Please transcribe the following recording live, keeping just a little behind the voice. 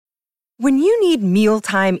When you need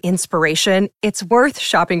mealtime inspiration, it's worth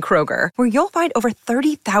shopping Kroger, where you'll find over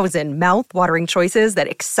 30,000 mouth-watering choices that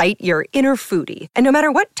excite your inner foodie. And no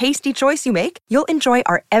matter what tasty choice you make, you'll enjoy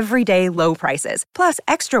our everyday low prices, plus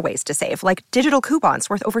extra ways to save, like digital coupons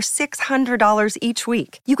worth over $600 each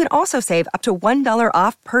week. You can also save up to $1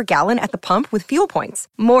 off per gallon at the pump with fuel points.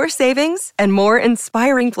 More savings and more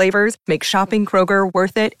inspiring flavors make shopping Kroger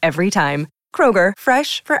worth it every time. Kroger,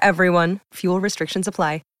 fresh for everyone. Fuel restrictions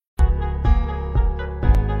apply.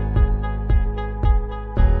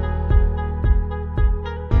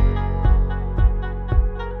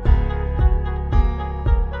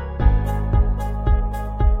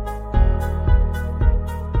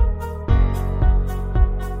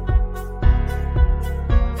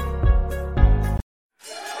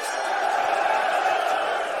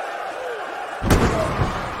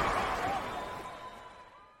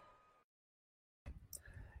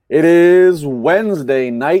 It is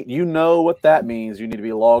Wednesday night. You know what that means. You need to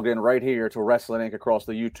be logged in right here to Wrestling Inc. across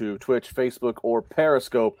the YouTube, Twitch, Facebook, or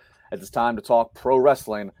Periscope. It's time to talk pro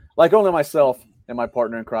wrestling like only myself and my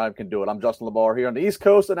partner in crime can do it. I'm Justin LeBar here on the East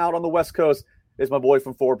Coast, and out on the West Coast is my boy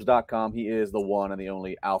from Forbes.com. He is the one and the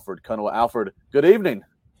only Alfred Kunowa. Alfred, good evening.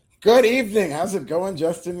 Good evening. How's it going,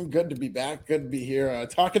 Justin? Good to be back. Good to be here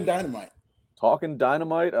talking Dynamite. Talking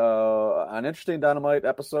Dynamite, an interesting Dynamite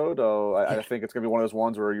episode. I think it's going to be one of those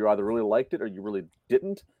ones where you either really liked it or you really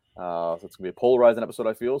didn't. So it's going to be a polarizing episode,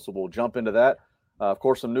 I feel. So we'll jump into that. Of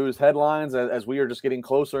course, some news headlines as we are just getting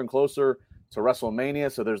closer and closer to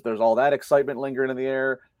WrestleMania. So there's all that excitement lingering in the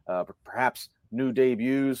air. Perhaps new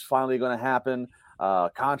debuts finally going to happen.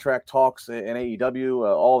 Contract talks in AEW,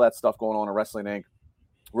 all that stuff going on in Wrestling Inc.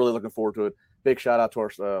 Really looking forward to it. Big shout out to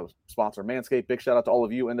our sponsor, Manscaped. Big shout out to all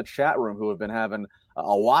of you in the chat room who have been having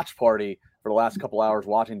a watch party for the last couple hours,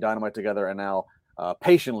 watching Dynamite together, and now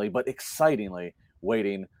patiently but excitingly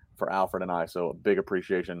waiting for Alfred and I. So big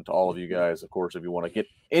appreciation to all of you guys. Of course, if you want to get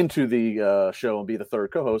into the show and be the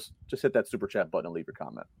third co-host, just hit that super chat button and leave your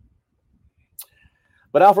comment.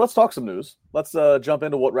 But Alfred, let's talk some news. Let's jump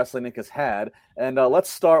into what Wrestling Inc. has had, and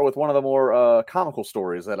let's start with one of the more comical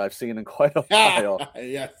stories that I've seen in quite a while.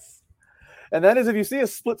 Yes. And that is if you see a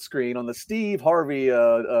split screen on the Steve Harvey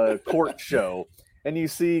court show, and you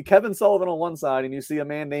see Kevin Sullivan on one side, and you see a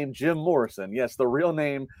man named Jim Morrison. Yes, the real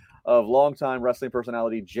name of longtime wrestling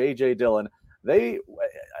personality J.J. Dillon. I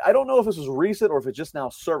don't know if this was recent or if it's just now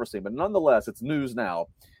surfacing, but nonetheless, it's news now.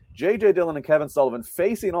 J.J. Dillon and Kevin Sullivan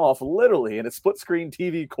facing off literally in a split screen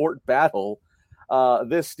TV court battle,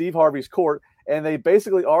 this Steve Harvey's court, and they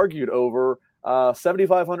basically argued over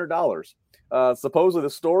 $7,500. Supposedly the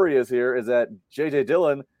story is that J.J.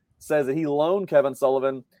 Dillon says that he loaned Kevin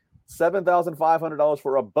Sullivan $7,500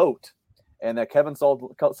 for a boat, and that Kevin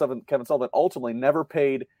Sullivan ultimately never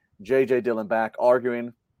paid J.J. Dillon back,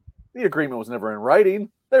 arguing the agreement was never in writing.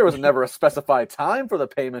 There was never a specified time for the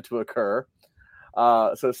payment to occur.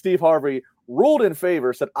 So Steve Harvey ruled in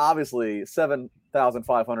favor, said obviously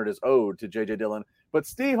 $7,500 is owed to J.J. Dillon, but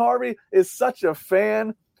Steve Harvey is such a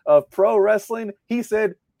fan of pro wrestling, he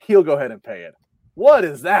said he'll go ahead and pay it. What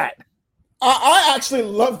is that? I actually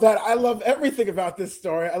love that. I love everything about this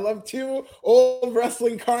story. I love two old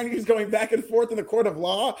wrestling carnies going back and forth in the court of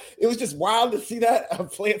law. It was just wild to see that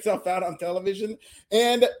play itself out on television.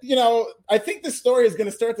 And, I think this story is going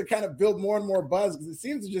to start to kind of build more and more buzz because it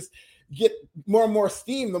seems to just get more and more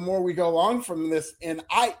steam the more we go along from this. And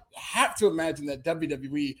I have to imagine that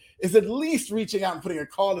WWE is at least reaching out and putting a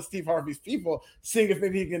call to Steve Harvey's people, seeing if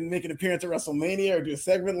maybe he can make an appearance at WrestleMania or do a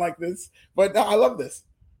segment like this. But no, I love this.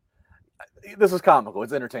 This is comical.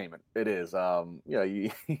 It's entertainment. It is.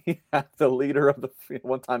 You have the leader of the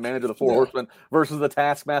one-time manager of the Four Horsemen versus the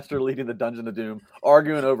Taskmaster leading the Dungeon of Doom,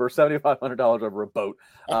 arguing over $7,500 over a boat.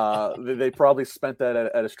 They probably spent that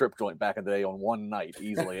at a strip joint back in the day on one night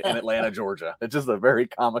easily in Atlanta, Georgia. It's just a very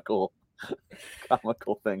comical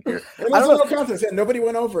thing here. It was a little contest. Yeah, nobody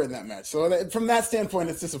went over in that match. So from that standpoint,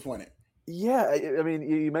 it's disappointing. Yeah, I mean,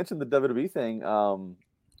 you mentioned the WWE thing.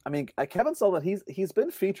 Kevin Sullivan, he's been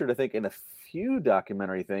featured, I think, in a few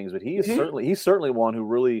documentary things, but he's certainly one who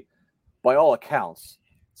really, by all accounts,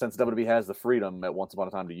 since WWE has the freedom at once upon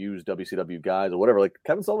a time to use WCW guys or whatever, like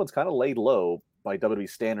Kevin Sullivan's kind of laid low by WWE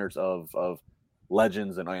standards of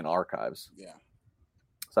legends and archives. Yeah.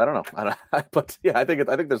 So I don't know, but yeah, I think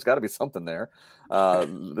there's got to be something there.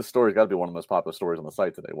 This story's got to be one of the most popular stories on the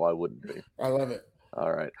site today. Why wouldn't it be? I love it.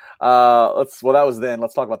 All right. That was then.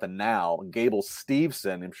 Let's talk about the now. Gable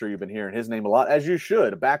Steveson. I'm sure you've been hearing his name a lot, as you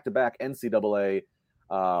should. Back-to-back NCAA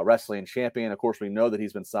wrestling champion. Of course, we know that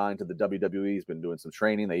he's been signed to the WWE. He's been doing some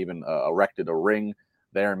training. They even erected a ring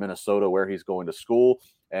there in Minnesota where he's going to school.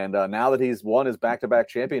 And now that he's won his back-to-back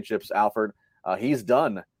championships, Alfred, he's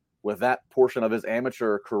done with that portion of his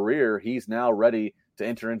amateur career. He's now ready to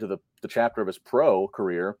enter into the chapter of his pro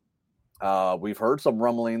career. We've heard some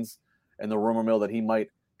rumblings in the rumor mill that he might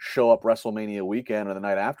show up WrestleMania weekend or the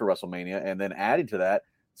night after WrestleMania. And then adding to that,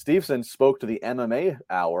 Stevenson spoke to the MMA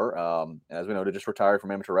Hour, as we know, to just retire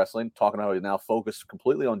from amateur wrestling, talking about how he's now focused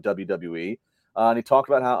completely on WWE. And he talked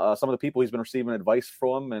about how some of the people he's been receiving advice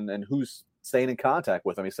from and who's staying in contact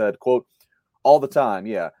with him. He said, quote, all the time,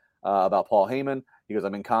 about Paul Heyman. He goes,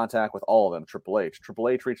 I'm in contact with all of them. Triple H. Triple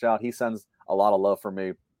H reached out. He sends a lot of love for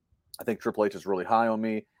me. I think Triple H is really high on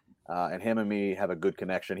me, and him and me have a good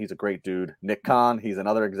connection. He's a great dude. Nick Khan, he's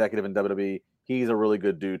another executive in WWE. He's a really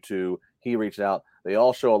good dude, too. He reached out. They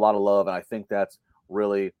all show a lot of love, and I think that's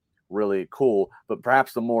really, really cool. But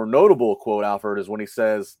perhaps the more notable quote, Alfred, is when he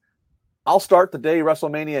says, I'll start the day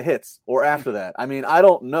WrestleMania hits or after that. I mean, I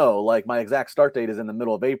don't know. Like, my exact start date is in the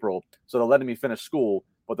middle of April, so they're letting me finish school,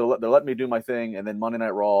 but they're letting me do my thing, and then Monday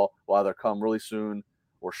Night Raw will either come really soon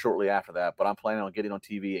or shortly after that. But I'm planning on getting on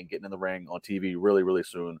TV and getting in the ring on TV really, really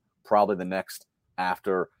soon, probably the next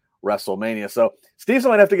after WrestleMania. So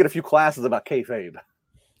Stevenson might have to get a few classes about kayfabe.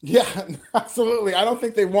 Yeah, absolutely. I don't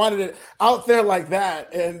think they wanted it out there like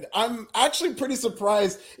that. And I'm actually pretty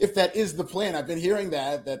surprised if that is the plan. I've been hearing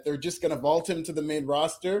that they're just going to vault him to the main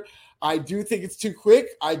roster. I do think it's too quick.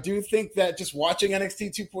 I do think that just watching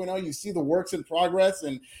NXT 2.0, you see the works in progress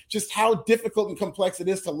and just how difficult and complex it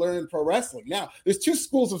is to learn pro wrestling. Now, there's two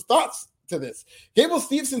schools of thoughts to this. Gable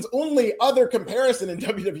Stevenson's only other comparison in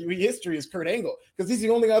WWE history is Kurt Angle, because he's the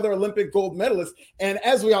only other Olympic gold medalist. And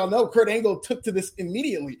as we all know, Kurt Angle took to this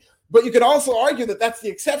immediately. But you could also argue that that's the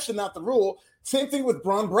exception, not the rule. Same thing with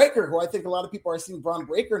Braun Breaker, who I think a lot of people are seeing Braun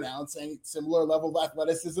Breaker now and saying similar level of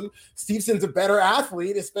athleticism. Stevenson's a better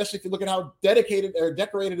athlete, especially if you look at how dedicated or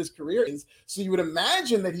decorated his career is. So you would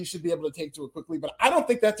imagine that he should be able to take to it quickly. But I don't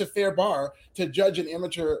think that's a fair bar to judge an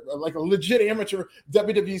amateur, like a legit amateur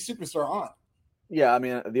WWE superstar on. Yeah, I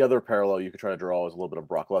mean, the other parallel you could try to draw is a little bit of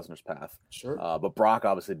Brock Lesnar's path. Sure. But Brock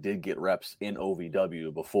obviously did get reps in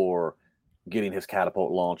OVW before getting his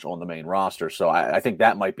catapult launch on the main roster. So I think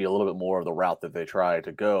that might be a little bit more of the route that they try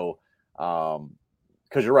to go.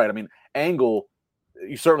 Because you're right. I mean, Angle,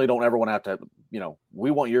 you certainly don't ever want to have to, we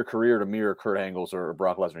want your career to mirror Kurt Angle's or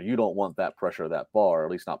Brock Lesnar. You don't want that pressure, that bar,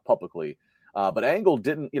 at least not publicly. But Angle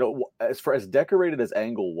didn't, as decorated as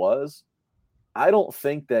Angle was, I don't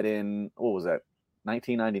think that in,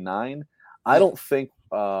 1999, I don't think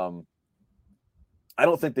that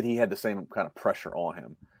he had the same kind of pressure on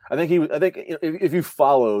him. I think if you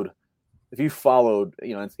followed,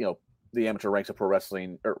 the amateur ranks of pro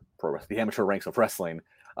wrestling, the amateur ranks of wrestling,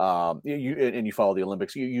 you follow the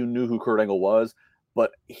Olympics, you knew who Kurt Angle was,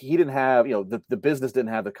 but he didn't have, the business didn't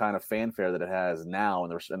have the kind of fanfare that it has now in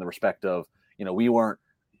the respect of,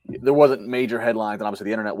 there wasn't major headlines, and obviously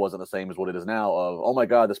the internet wasn't the same as what it is now of, oh my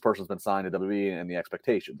God, this person's been signed to WWE and the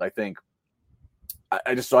expectations. I think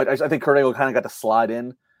I think Kurt Angle kind of got to slide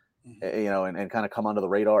in, and kind of come under the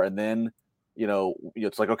radar. And then,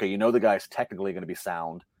 it's like, okay, the guy's technically going to be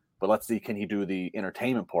sound, but let's see, can he do the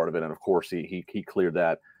entertainment part of it? And of course he cleared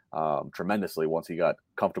that tremendously once he got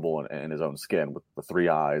comfortable in his own skin with the three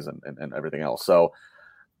eyes and everything else. So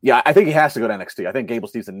yeah, I think he has to go to NXT. I think Gable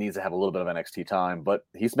Stevenson needs to have a little bit of NXT time, but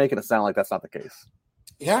he's making it sound like that's not the case.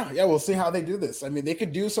 Yeah, we'll see how they do this. I mean, they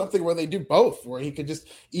could do something where they do both, where he could just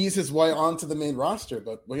ease his way onto the main roster.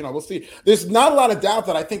 But, we'll see. There's not a lot of doubt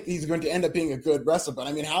that I think he's going to end up being a good wrestler. But,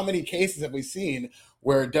 I mean, how many cases have we seen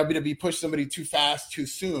where WWE pushed somebody too fast, too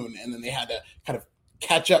soon, and then they had to kind of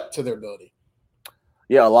catch up to their ability?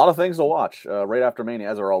 Yeah, a lot of things to watch right after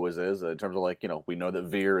Mania, as there always is, in terms of we know that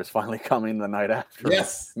Veer is finally coming the night after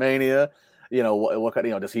Mania. What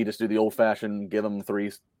does he just do the old-fashioned, give him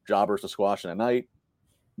 3 jobbers to squash in a night?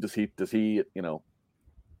 Does he, do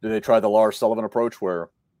they try the Lars Sullivan approach where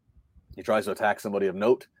he tries to attack somebody of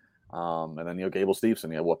note? And then, Gable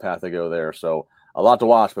Stevenson, what path they go there. So a lot to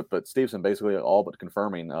watch, but Stevenson basically all but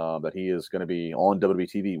confirming that he is going to be on WWE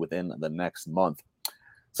TV within the next month.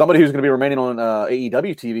 Somebody who's going to be remaining on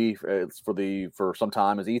AEW TV for some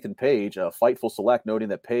time is Ethan Page, Fightful Select, noting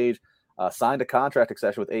that Page signed a contract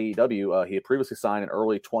extension with AEW. He had previously signed in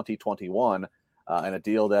early 2021. And a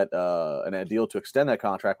deal to extend that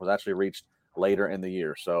contract was actually reached later in the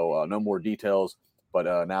year. So no more details,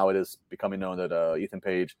 but now it is becoming known that Ethan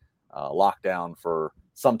Page locked down for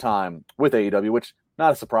some time with AEW, which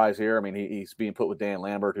not a surprise here. I mean, he's being put with Dan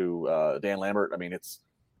Lambert,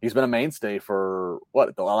 he's been a mainstay for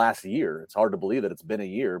the last year. It's hard to believe that it's been a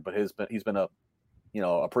year, but he's been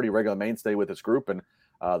a pretty regular mainstay with this group. And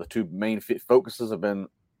the two main focuses have been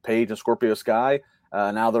Page and Scorpio Sky.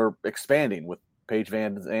 Now they're expanding with Paige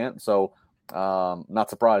Van Zant. So not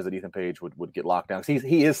surprised that Ethan Page would get locked down.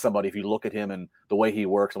 He is somebody, if you look at him and the way he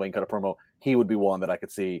works, the way he can cut a promo, he would be one that I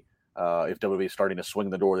could see if WWE is starting to swing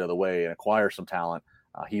the door the other way and acquire some talent.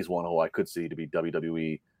 He's one who I could see to be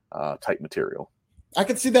WWE type material. I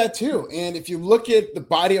could see that too. And if you look at the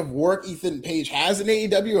body of work Ethan Page has in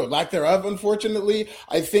AEW, or lack thereof, unfortunately,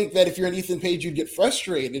 I think that if you're an Ethan Page, you'd get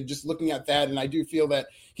frustrated just looking at that. And I do feel that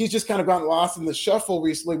he's just kind of gotten lost in the shuffle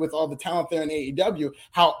recently with all the talent there in AEW.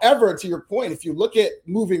 However, to your point, if you look at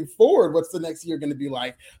moving forward, what's the next year going to be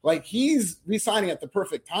like? Like, he's re-signing at the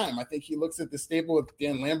perfect time. I think he looks at the stable with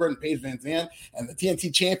Dan Lambert and Paige Van Zandt and the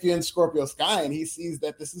TNT champion Scorpio Sky, and he sees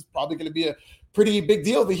that this is probably going to be a pretty big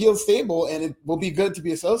deal, the heel stable, and it will be good to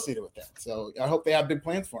be associated with that. So I hope they have big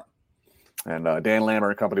plans for him. And Dan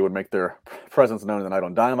Lambert and company would make their presence known tonight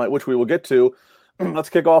on Dynamite, which we will get to. Let's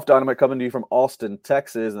kick off Dynamite, coming to you from Austin,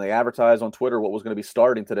 Texas. And they advertised on Twitter what was going to be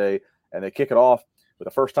starting today. And they kick it off with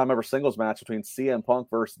a first-time ever singles match between CM Punk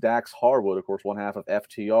versus Dax Harwood, of course, one half of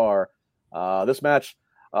FTR. This match,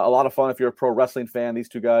 a lot of fun if you're a pro wrestling fan. These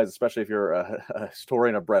two guys, especially if you're a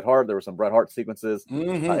historian of Bret Hart, there were some Bret Hart sequences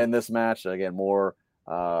in this match. Again, more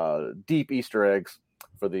deep Easter eggs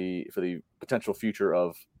for the potential future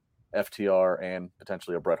of FTR and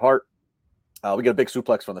potentially a Bret Hart. We get a big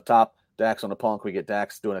suplex from the top. Dax on the Punk. We get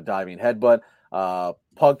Dax doing a diving headbutt.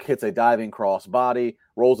 Punk hits a diving cross body,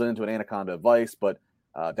 rolls it into an Anaconda Vice, but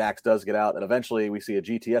Dax does get out. And eventually we see a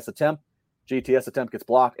GTS attempt. GTS attempt gets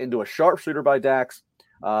blocked into a sharpshooter by Dax.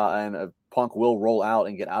 And Punk will roll out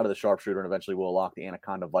and get out of the sharpshooter, and eventually will lock the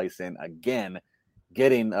Anaconda Vice in again,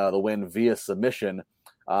 getting the win via submission.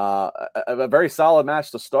 A very solid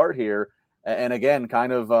match to start here, and again,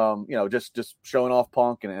 kind of just showing off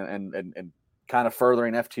Punk and kind of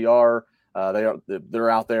furthering FTR. They're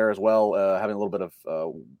out there as well, having a little bit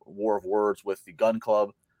of war of words with the Gun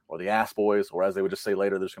Club or the Ass Boys, or as they would just say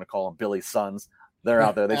later, they're just going to call them Billy's Sons. They're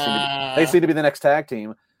out there. They seem to be the next tag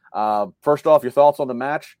team. First off, your thoughts on the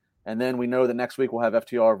match, and then we know that next week we'll have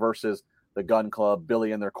FTR versus the Gun Club,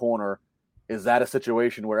 Billy in their corner. Is that a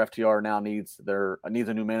situation where FTR now needs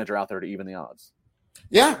a new manager out there to even the odds?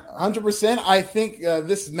 Yeah, 100%. I think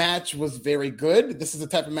this match was very good. This is the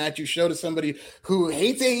type of match you show to somebody who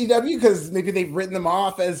hates AEW because maybe they've written them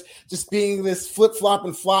off as just being this flip-flop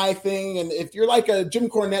and fly thing. And if you're like a Jim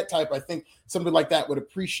Cornette type, I think somebody like that would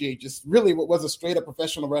appreciate just really what was a straight-up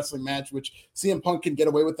professional wrestling match, which CM Punk can get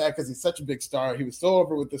away with that because he's such a big star. He was so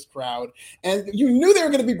over with this crowd. And you knew they were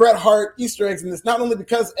going to be Bret Hart Easter eggs in this, not only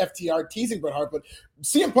because FTR teasing Bret Hart, but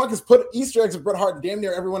CM Punk has put Easter eggs of Bret Hart in damn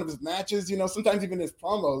near every one of his matches, sometimes even his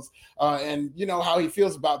promos, and you know how he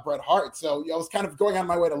feels about Bret Hart. So I was kind of going on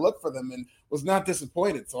my way to look for them and was not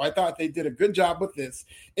disappointed. So I thought they did a good job with this.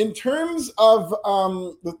 In terms of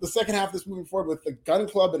the second half of this moving forward with the Gun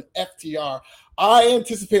Club and FTR, I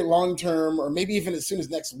anticipate long-term, or maybe even as soon as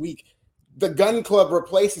next week, the Gun Club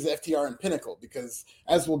replaces FTR and Pinnacle because,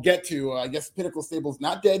 as we'll get to, I guess Pinnacle Stable's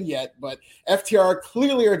not dead yet, but FTR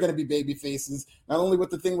clearly are going to be baby faces, not only with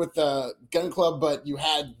the thing with the Gun Club, but you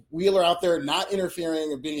had Wheeler out there not interfering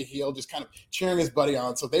or being a heel, just kind of cheering his buddy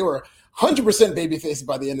on. So they were 100% baby faces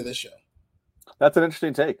by the end of this show. That's an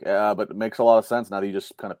interesting take, but it makes a lot of sense now that you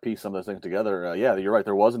just kind of piece some of those things together. Yeah, you're right.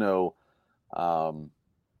 There was no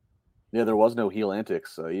heel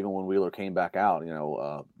antics. Even when Wheeler came back out,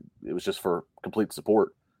 it was just for complete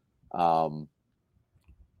support. I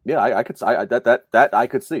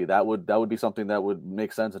could see that would be something that would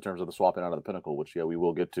make sense in terms of the swapping out of the Pinnacle, which we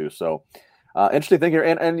will get to. So interesting thing here,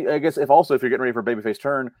 and I guess if you're getting ready for a babyface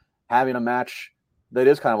turn, having a match that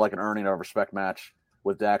is kind of like an earning of respect match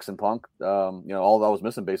with Dax and Punk, all that was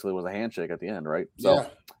missing basically was a handshake at the end, right? So,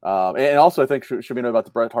 and also I think should be known about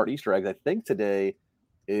the Bret Hart Easter eggs. I think today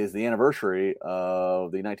is the anniversary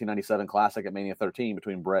of the 1997 Classic at Mania 13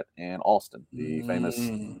 between Bret and Austin, the famous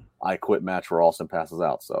I Quit match where Austin passes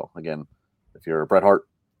out. So again, if you're a Bret Hart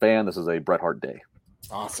fan, this is a Bret Hart day.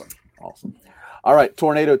 Awesome. All right,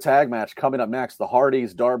 Tornado tag match coming up next. The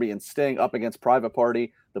Hardys, Darby and Sting up against Private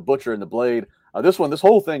Party, the Butcher and the Blade. This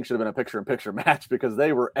whole thing should have been a picture-in-picture match because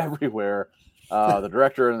they were everywhere. The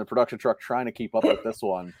director and the production truck trying to keep up with this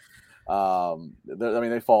one. They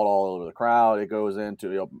fought all over the crowd. It goes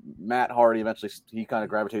into Matt Hardy. Eventually, he kind of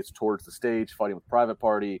gravitates towards the stage, fighting with Private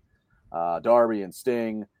Party, Darby and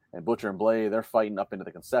Sting and Butcher and Blade. They're fighting up into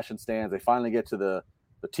the concession stands. They finally get to the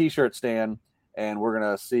T-shirt stand, and we're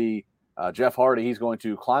gonna see Jeff Hardy. He's going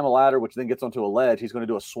to climb a ladder, which then gets onto a ledge. He's going to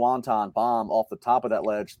do a swanton bomb off the top of that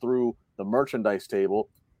ledge through the merchandise table.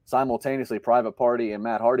 Simultaneously, Private Party and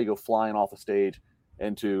Matt Hardy go flying off the stage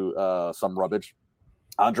into some rubbish.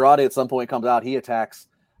 Andrade at some point comes out. He attacks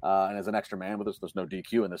and as an extra man with us. There's no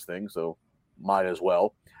DQ in this thing, so might as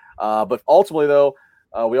well. But ultimately, though,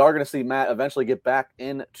 we are going to see Matt eventually get back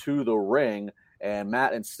into the ring, and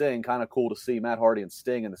Matt and Sting, kind of cool to see Matt Hardy and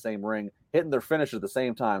Sting in the same ring, hitting their finishes at the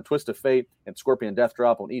same time, Twist of Fate and Scorpion Death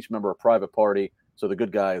Drop on each member of Private Party. So the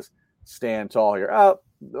good guys stand tall here. A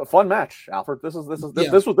fun match, Alfred. This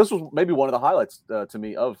was maybe one of the highlights to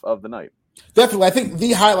me of the night. Definitely. I think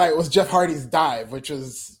the highlight was Jeff Hardy's dive, which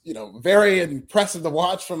was, very impressive to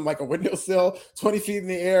watch from like a windowsill, 20 feet in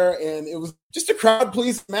the air. And it was just a crowd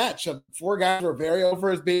pleasing match. 4 guys were very over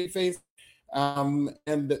as babyface.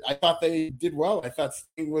 And I thought they did well. I thought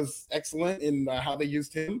Sting was excellent in how they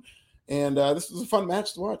used him. And this was a fun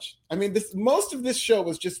match to watch. I mean, most of this show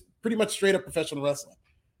was just pretty much straight up professional wrestling.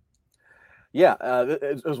 Yeah,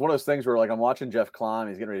 it was one of those things where, like, I'm watching Jeff climb.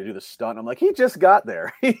 He's getting ready to do the stunt. I'm like, he just got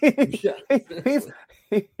there. He's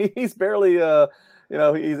barely,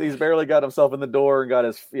 he's barely got himself in the door and got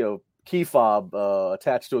his, key fob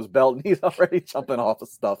attached to his belt, and he's already jumping off of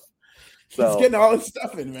stuff. So he's getting all his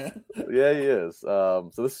stuff in, man. Yeah, he is.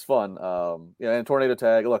 So this is fun. And tornado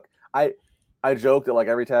tag. Look, I joke that like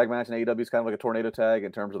every tag match in AEW is kind of like a tornado tag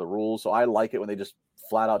in terms of the rules. So I like it when they just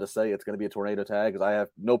flat out just say it's going to be a tornado tag, because I have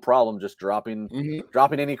no problem just dropping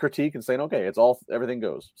any critique and saying, okay, everything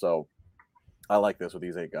goes. So I like this with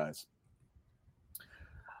these 8 guys.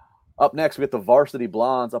 Up next, we get the Varsity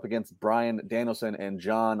Blondes up against Bryan Danielson and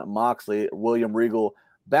Jon Moxley. William Regal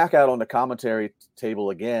back out on the commentary table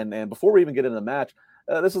again. And before we even get into the match,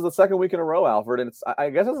 this is the second week in a row, Alfred, and I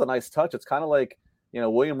guess it's a nice touch. It's kind of like,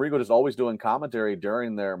 William Regal just always doing commentary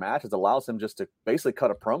during their matches allows him just to basically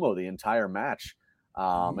cut a promo the entire match.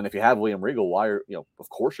 And if you have William Regal, of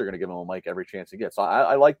course you're going to give him a mic every chance you get. So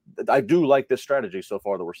I do like this strategy so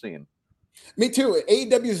far that we're seeing. Me too.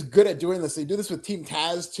 AEW is good at doing this. They do this with Team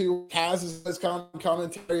Taz too. Taz is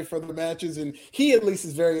commentary for the matches, and he at least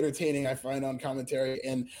is very entertaining, I find, on commentary.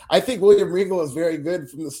 And I think William Regal is very good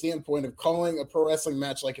from the standpoint of calling a pro wrestling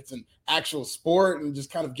match like it's an actual sport and just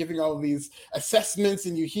kind of giving all of these assessments,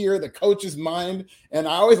 and you hear the coach's mind. And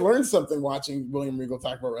I always learn something watching William Regal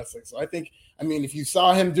talk about wrestling. So I think, if you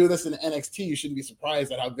saw him do this in NXT, you shouldn't be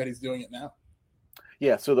surprised at how good he's doing it now.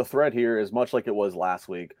 Yeah, so the thread here is much like it was last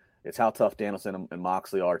week. It's how tough Danielson and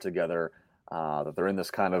Moxley are together, that they're in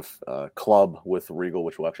this kind of club with Regal,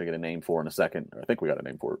 which we'll actually get a name for in a second. I think we got a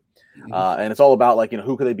name for it. And it's all about, like,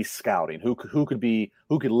 who could they be scouting? Who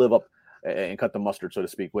could live up and cut the mustard, so to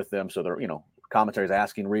speak, with them. So they're, commentary's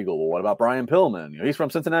asking Regal, well, what about Brian Pillman? He's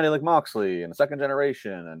from Cincinnati like Moxley and the second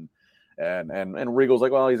generation. And Regal's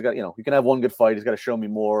like, well, he's got, he can have one good fight. He's got to show me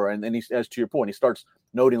more. And then as to your point, he starts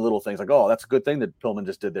noting little things like, oh, that's a good thing that Pillman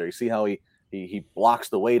just did there. You see how he blocks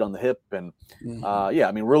the weight on the hip, and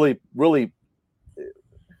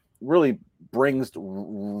really brings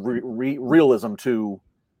realism to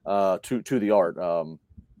the art.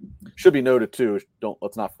 Should be noted too.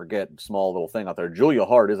 Let's not forget, small little thing out there. Julia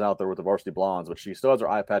Hart is out there with the Varsity Blondes, but she still has her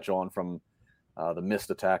eye patch on from the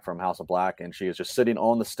missed attack from House of Black, and she is just sitting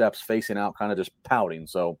on the steps, facing out, kind of just pouting.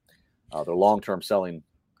 So they're long-term selling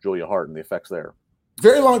Julia Hart and the effects there.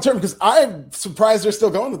 Very long term, because I'm surprised they're still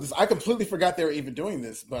going with this. I completely forgot they were even doing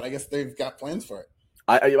this, but I guess they've got plans for it.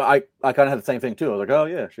 I kind of had the same thing too. I was like, oh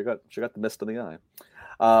yeah, she got the mist in the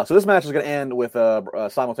eye. So this match is going to end with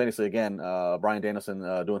simultaneously again Bryan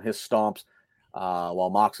Danielson doing his stomps while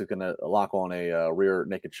Moxley's going to lock on a rear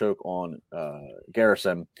naked choke on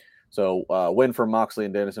Garrison. So win for Moxley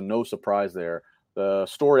and Danielson, no surprise there. The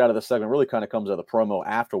story out of this segment really kind of comes out of the promo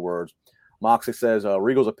afterwards. Moxley says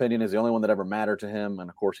Regal's opinion is the only one that ever mattered to him, and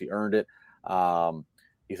of course he earned it.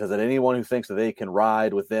 He says that anyone who thinks that they can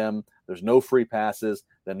ride with them, there's no free passes,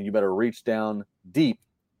 then you better reach down deep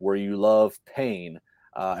where you love pain.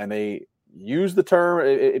 And they use the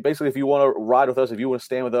term, basically, if you want to ride with us, if you want to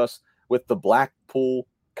stand with us, with the Blackpool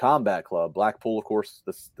Combat Club. Blackpool, of course,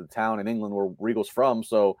 the town in England where Regal's from.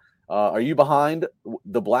 So are you behind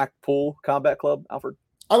the Blackpool Combat Club, Alfred?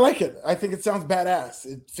 I like it. I think it sounds badass.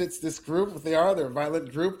 It fits this group, what they are. They're a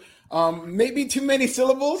violent group. Maybe too many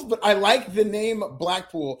syllables, but I like the name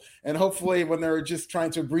Blackpool. And hopefully when they're just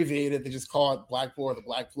trying to abbreviate it, they just call it Blackpool or the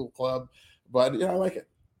Blackpool Club. But, I like it.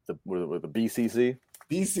 With the BCC?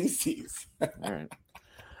 BCCs. All right.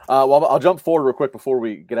 Well, I'll jump forward real quick before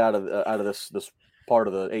we get out of this part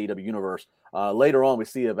of the AEW universe. Later on, we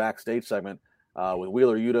see a backstage segment with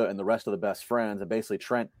Wheeler Yuta and the rest of the best friends. And basically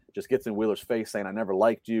Trent just gets in Wheeler's face saying, I never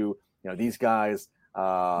liked you. These guys, they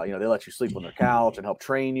let you sleep on their couch and help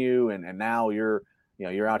train you. And now you're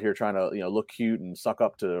out here trying to, look cute and suck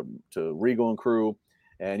up to Regal and crew.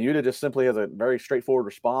 And Yuta just simply has a very straightforward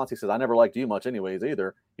response. He says, I never liked you much anyways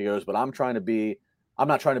either. He goes, but I'm trying to be I'm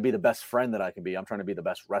not trying to be the best friend that I can be. I'm trying to be the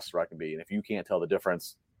best wrestler I can be. And if you can't tell the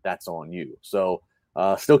difference, that's on you. So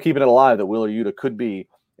still keeping it alive that Wheeler Yuta could be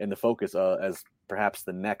in the focus as perhaps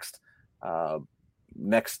the next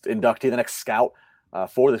inductee, the next scout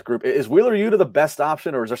for this group. Is Wheeler Yuta the best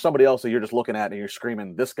option, or is there somebody else that you're just looking at and you're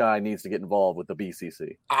screaming, this guy needs to get involved with the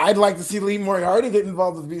BCC? I'd like to see Lee Moriarty get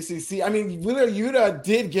involved with BCC. I mean, Wheeler Yuta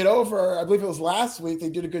did get over, I believe it was last week. They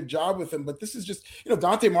did a good job with him, but this is just,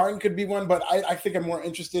 Dante Martin could be one, but I think I'm more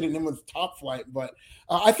interested in him with Top Flight. But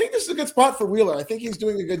I think this is a good spot for Wheeler. I think he's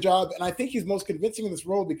doing a good job, and I think he's most convincing in this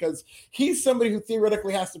role because he's somebody who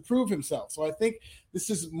theoretically has to prove himself. So I think this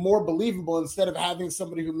is more believable instead of having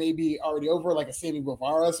somebody who may be already over, like a Sammy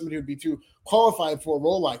Guevara, somebody who would be too qualified for a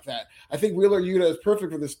role like that. I think Wheeler Yuta is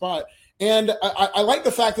perfect for this spot. And I like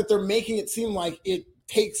the fact that they're making it seem like it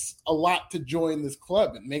takes a lot to join this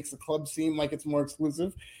club. It makes the club seem like it's more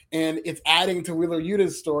exclusive, and it's adding to Wheeler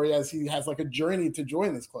Yuta's story as he has like a journey to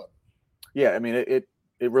join this club. Yeah, I mean, it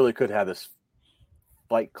really could have this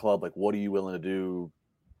fight club, like what are you willing to do,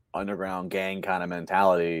 underground gang kind of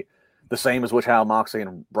mentality. The same as how Moxley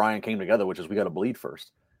and Bryan came together, which is we got to bleed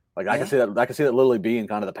first. Like I can see that literally being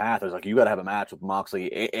kind of the path. It's like you got to have a match with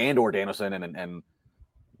Moxley and or Danielson and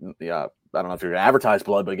yeah, I don't know if you're gonna advertise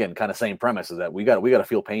blood, but again, kind of same premise is that we got to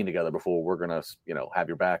feel pain together before we're gonna have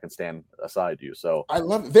your back and stand aside you. So I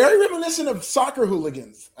love it. Very reminiscent of soccer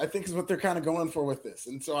hooligans, I think is what they're kind of going for with this,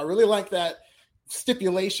 and so I really like that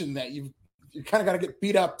stipulation that you kind of got to get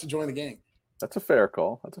beat up to join the gang. That's a fair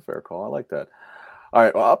call. I like that. All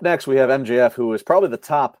right. Well, up next we have MJF, who is probably the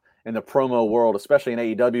top in the promo world, especially in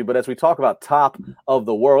AEW. But as we talk about top of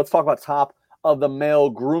the world, let's talk about top of the male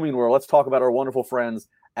grooming world. Let's talk about our wonderful friends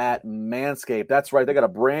at Manscaped. That's right. They got a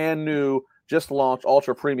brand new, just launched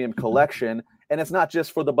ultra premium collection. And it's not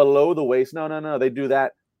just for the below the waist. No. They do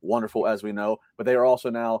that wonderful, as we know. But they are also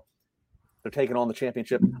now, they're taking on the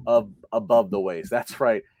championship of above the waist. That's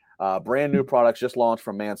right. Brand new products just launched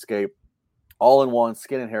from Manscaped. All-in-one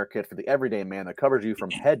skin and hair kit for the everyday man that covers you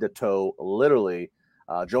from head to toe, literally.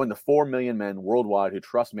 Join the 4 million men worldwide who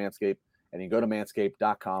trust Manscaped. And you can go to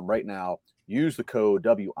manscaped.com right now. Use the code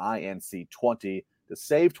WINC20 to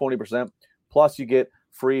save 20%. Plus, you get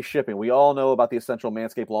free shipping. We all know about the essential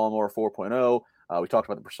Manscaped Lawnmower 4.0. We talked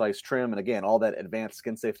about the precise trim. And again, all that advanced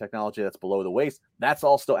skin-safe technology that's below the waist. That's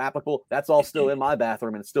all still applicable. That's all still in my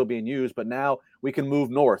bathroom and it's still being used. But now we can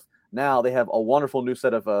move north. Now they have a wonderful new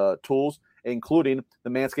set of tools, including the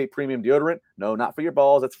Manscaped Premium Deodorant. No, not for your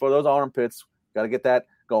balls. It's for those armpits. Got to get that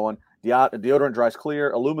going. Deodorant dries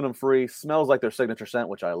clear, aluminum-free, smells like their signature scent,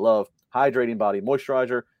 which I love. Hydrating body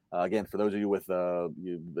moisturizer. Again, for those of you with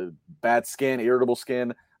bad skin, irritable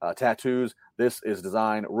skin, tattoos, this is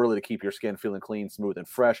designed really to keep your skin feeling clean, smooth, and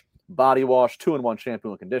fresh. Body wash, 2-in-1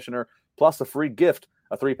 shampoo and conditioner, plus a free gift,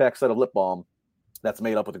 a 3-pack set of lip balm that's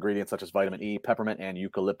made up with ingredients such as vitamin E, peppermint, and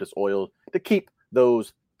eucalyptus oil to keep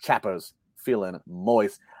those chapas feeling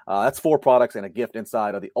moist. That's 4 products and a gift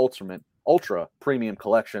inside of the Ultra Premium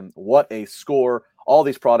Collection. What a score. All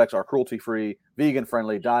these products are cruelty-free,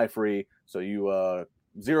 vegan-friendly, dye-free, so you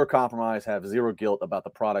zero compromise, have zero guilt about the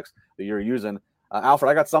products that you're using.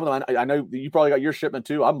 Alfred, I got some of them. I know you probably got your shipment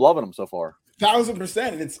too. I'm loving them so far.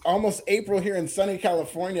 1,000%. It's almost April here in sunny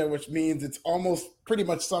California, which means it's almost pretty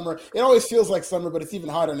much summer. It always feels like summer, but it's even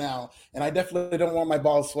hotter now. And I definitely don't want my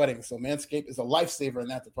balls sweating. So Manscaped is a lifesaver in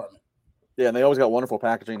that department. Yeah, and they always got wonderful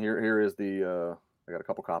packaging. Here is the I got a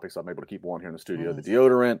couple copies, so I'm able to keep one here in the studio. The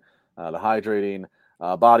deodorant, the hydrating,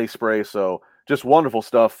 body spray. So just wonderful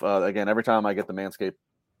stuff. Again, every time I get the Manscaped,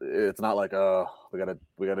 it's not like we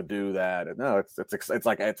gotta do that. No, it's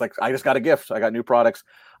like I just got a gift. I got new products,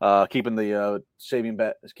 keeping the shaving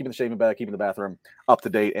bag, keeping the bathroom up to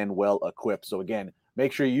date and well equipped. So again,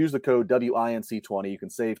 make sure you use the code WINC20. You can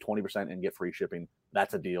save 20% and get free shipping.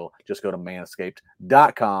 That's a deal. Just go to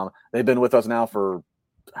manscaped.com. They've been with us now for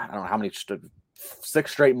I don't know how many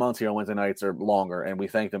 6 straight months here on Wednesday nights or longer, and we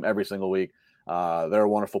thank them every single week. They're a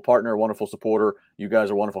wonderful partner, a wonderful supporter. You guys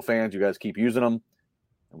are wonderful fans. You guys keep using them.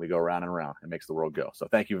 And we go around and around. It makes the world go. So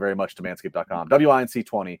thank you very much to manscaped.com.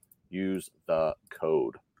 WINC20. Use the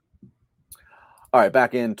code. All right,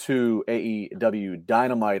 back into AEW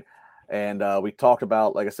Dynamite. And we talked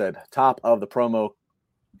about, like I said, top of the promo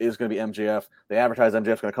is going to be MJF. They advertise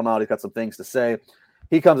MJF's going to come out. He's got some things to say.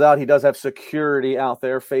 He comes out. He does have security out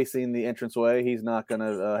there facing the entranceway. He's not going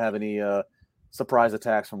to have any surprise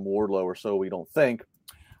attacks from Wardlow or so, we don't think.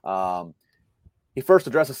 He first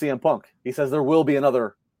addresses CM Punk. He says there will be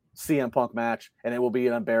another CM Punk match, and it will be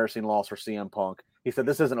an embarrassing loss for CM Punk. He said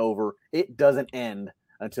this isn't over. It doesn't end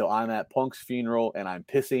until I'm at Punk's funeral and I'm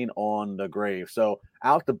pissing on the grave. So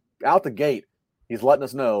out the gate, he's letting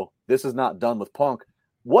us know this is not done with Punk.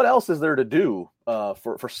 What else is there to do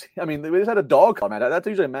for I mean, they just had a dog match. That's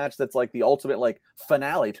usually a match that's like the ultimate like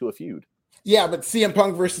finale to a feud. Yeah, but CM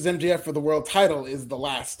Punk versus MJF for the world title is the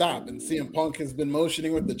last stop. And CM Punk has been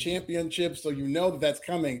motioning with the championship, so you know that that's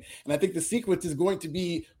coming. And I think the sequence is going to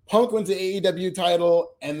be Punk wins the AEW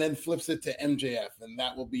title and then flips it to MJF. And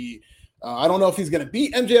that will be, I don't know if he's going to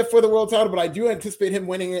beat MJF for the world title, but I do anticipate him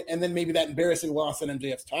winning it. And then maybe that embarrassing loss that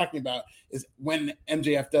MJF's talking about is when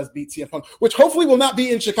MJF does beat CM Punk, which hopefully will not be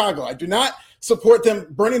in Chicago. I do not support them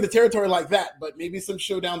burning the territory like that, but maybe some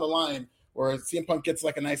show down the line or CM Punk gets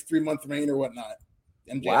like a nice 3-month reign or whatnot.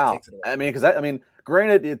 MJF takes it away. I mean, because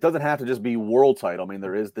granted, it doesn't have to just be world title. I mean,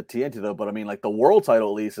 there is the TNT though, but I mean, like the world title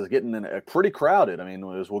at least is getting pretty crowded. I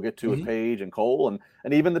mean, as we'll get to with Paige and Cole,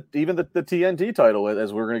 and even the TNT title,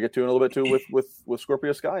 as we're going to get to in a little bit too with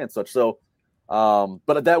Scorpio Sky and such. So,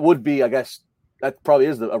 but that would be, I guess, that probably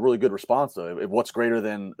is a really good response though. What's greater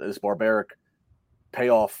than this barbaric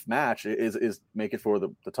payoff match is make it for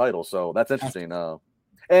the title. So that's interesting.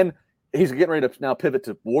 And he's getting ready to now pivot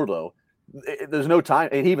to Wardlow. There's no time.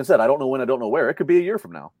 And he even said, I don't know when, I don't know where. It could be a year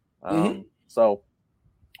from now. So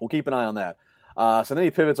we'll keep an eye on that. So then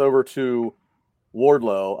he pivots over to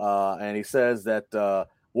Wardlow, and he says that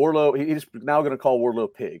Wardlow, he's now going to call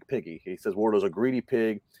Wardlow Piggy. He says Wardlow's a greedy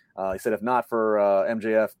pig. He said, if not for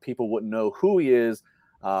MJF, people wouldn't know who he is.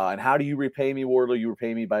 And how do you repay me, Wardlow? You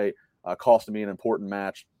repay me by costing me an important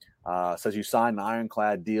match. Says you signed an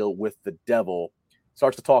ironclad deal with the devil.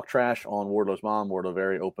 Starts to talk trash on Wardlow's mom. Wardlow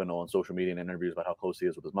very open on social media and interviews about how close he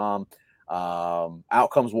is with his mom. Out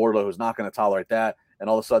comes Wardlow, who's not going to tolerate that. And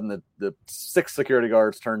all of a sudden, the 6 security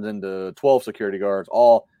guards turns into 12 security guards,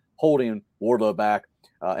 all holding Wardlow back.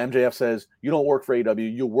 MJF says, you don't work for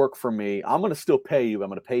AEW, you work for me. I'm going to still pay you. I'm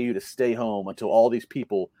going to pay you to stay home until all these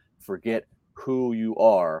people forget who you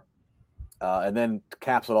are. And then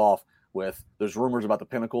caps it off with, there's rumors about the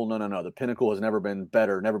Pinnacle. No. The Pinnacle has never been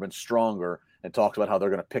better, never been stronger. And talks about how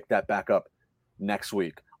they're going to pick that back up next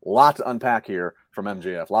week. A lot to unpack here from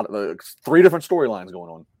MJF. A lot of 3 different storylines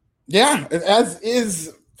going on. Yeah, as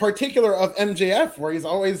is particular of MJF, where he's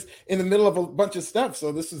always in the middle of a bunch of stuff.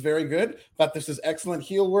 So this is very good. Thought this is excellent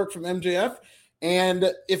heel work from MJF.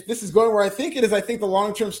 And if this is going where I think it is, I think the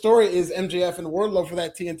long-term story is MJF and Wardlow for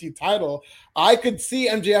that TNT title. I could see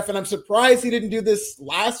MJF, and I'm surprised he didn't do this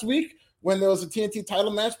last week when there was a TNT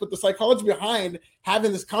title match, but the psychology behind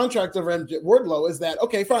having this contract over Wardlow is that,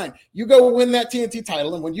 okay, fine, you go win that TNT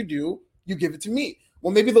title, and when you do, you give it to me.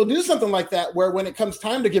 Well, maybe they'll do something like that where when it comes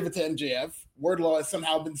time to give it to MJF, Wardlow has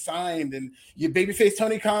somehow been signed, and you babyface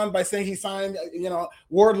Tony Khan by saying he signed,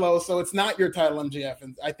 Wardlow, so it's not your title, MJF.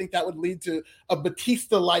 And I think that would lead to a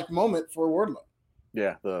Batista-like moment for Wardlow.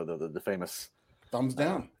 Yeah, the famous thumbs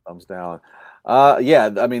down. Thumbs down.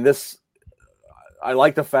 Yeah, I mean, this. I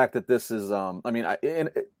like the fact that this is.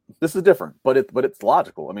 This is different, but it's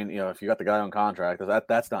logical. I mean, if you got the guy on contract,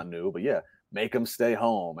 that's not new. But yeah, make him stay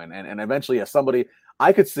home, and eventually, as somebody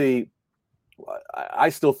I could see. I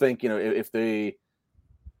still think if they're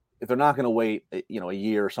not going to wait a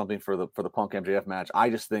year or something for the Punk MJF match,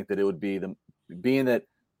 I just think that it would be being that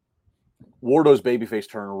Wardlow's babyface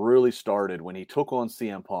turn really started when he took on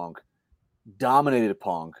CM Punk. Dominated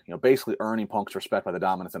Punk, basically earning Punk's respect by the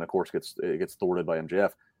dominance, and of course gets thwarted by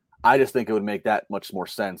MJF. I just think it would make that much more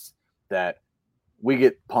sense that we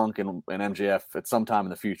get Punk and MJF at some time in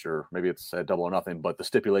the future. Maybe it's at Double or Nothing, but the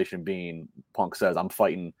stipulation being Punk says, I'm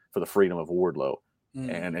fighting for the freedom of Wardlow.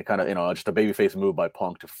 And it kind of, just a babyface move by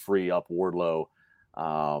Punk to free up Wardlow.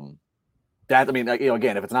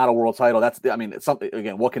 Again, if it's not a world title, it's something,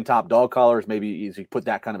 again, what can top dog collars? Maybe you put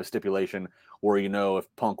that kind of a stipulation where, if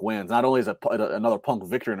Punk wins, not only is it another Punk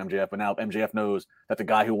victory in MJF, but now MJF knows that the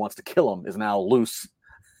guy who wants to kill him is now loose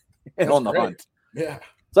and on the hunt. Yeah.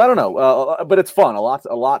 So I don't know, but it's fun. A lot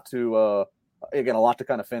to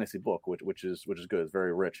kind of fantasy book, which is good. It's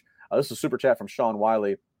very rich. This is a super chat from Sean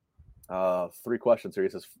Wiley. 3 questions here. He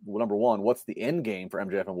says, number 1, what's the end game for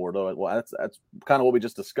MJF and Wardlow? Well, that's kind of what we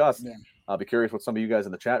just discussed. Yeah. I'll be curious what some of you guys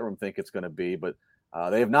in the chat room think it's going to be, but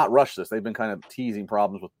they have not rushed this. They've been kind of teasing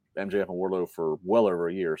problems with MJF and Wardlow for well over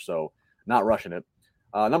a year, so not rushing it.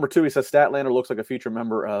 Number 2, he says Statlander looks like a future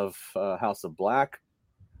member of House of Black.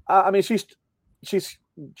 She's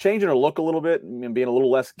changing her look a little bit and being a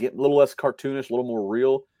little less cartoonish, a little more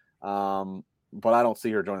real. But I don't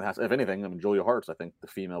see her joining the House. If anything, Julia Hart's, I think, the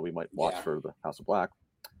female we might watch for the House of Black.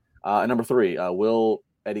 And number 3, will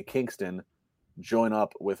Eddie Kingston join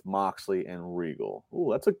up with Moxley and Regal?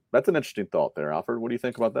 Ooh, that's an interesting thought there, Alfred. What do you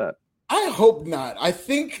think about that? I hope not. I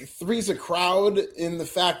think 3's a crowd in the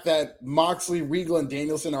fact that Moxley, Regal, and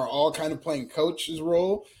Danielson are all kind of playing coach's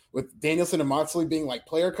role, with Danielson and Moxley being like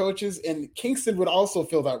player coaches, and Kingston would also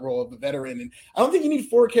fill that role of the veteran. And I don't think you need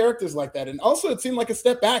 4 characters like that. And also, it seemed like a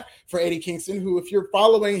step back for Eddie Kingston, who, if you're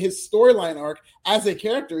following his storyline arc as a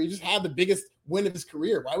character, he just had the biggest win of his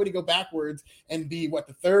career. Why would he go backwards and be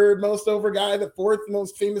the 3rd most over guy, the 4th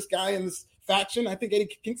most famous guy in this faction? I think Eddie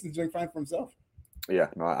Kingston's doing fine for himself. Yeah,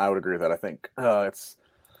 no, I would agree with that. I think it's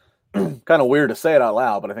kind of weird to say it out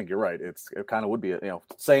loud, but I think you're right. It kind of would be,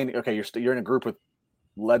 saying, okay, you're in a group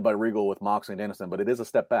led by Regal with Moxley and Danielson, but it is a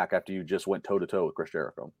step back after you just went toe to toe with Chris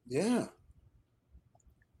Jericho. Yeah.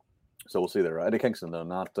 So we'll see there. Eddie Kingston, though,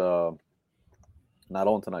 not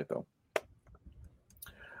on tonight, though.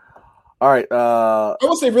 All right. I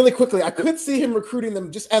will say really quickly, I could see him recruiting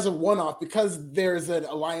them just as a one-off because there's an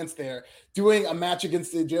alliance there, doing a match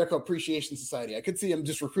against the Jericho Appreciation Society. I could see him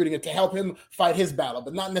just recruiting it to help him fight his battle,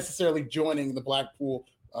 but not necessarily joining the Blackpool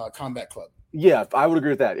Combat Club. Yeah, I would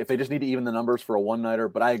agree with that. If they just need to even the numbers for a one-nighter,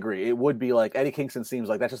 but I agree. It would be like Eddie Kingston seems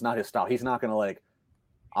like that's just not his style. He's not going to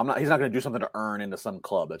he's not going to do something to earn into some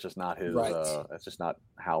club. That's just not his, right. That's just not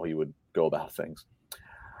how he would go about things.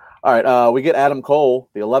 All right, we get Adam Cole,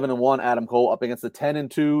 the 11-1 Adam Cole, up against the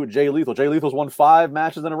 10-2 Jay Lethal. Jay Lethal's won 5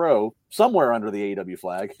 matches in a row, somewhere under the AEW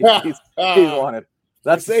flag. He's won it.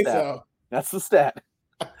 That's the stat. So. That's the stat.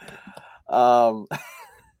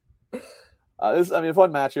 This, a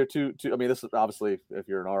fun match here too. This is obviously, if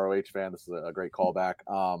you're an ROH fan, this is a great callback.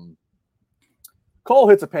 Cole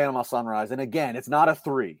hits a Panama Sunrise, and again, it's not a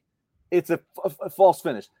 3; it's a false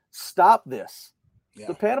finish. Stop this. Yeah.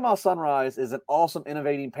 The Panama Sunrise is an awesome,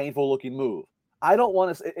 innovating, painful-looking move. I don't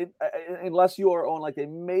want to, unless you are on a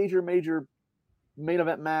major main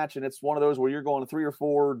event match, and it's one of those where you're going 3 or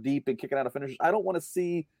 4 deep and kicking out of finishes. I don't want to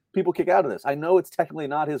see people kick out of this. I know it's technically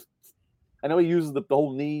not his. I know he uses the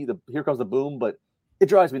whole knee. Here comes the boom, but it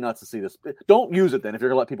drives me nuts to see this. Don't use it then if you're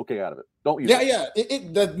going to let people kick out of it. Don't use it. Yeah.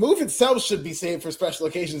 The move itself should be saved for special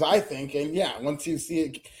occasions, I think. And once you see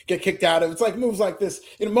it get kicked out of, it's like moves like this.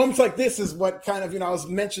 Moments like this is what kind of, I was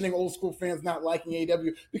mentioning old school fans not liking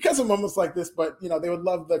AEW because of moments like this, but, they would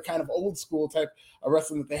love the kind of old school type of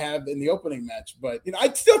wrestling that they have in the opening match. But,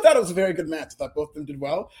 I still thought it was a very good match. I thought both of them did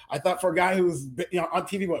well. I thought for a guy who's, on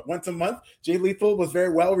TV, once a month, Jay Lethal was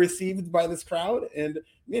very well received by this crowd. And,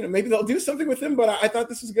 maybe they'll do something with him, but I thought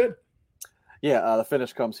this was good. Yeah, the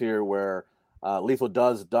finish comes here where Lethal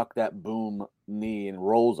does duck that boom knee and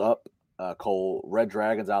rolls up Cole. Red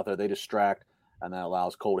Dragon's out there. They distract, and that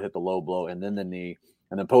allows Cole to hit the low blow and then the knee.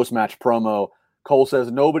 And then post-match promo, Cole says,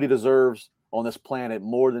 "Nobody deserves on this planet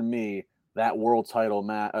more than me that world title."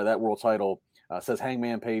 Says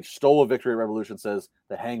Hangman Page stole a victory at Revolution. Says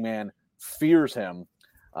that Hangman fears him.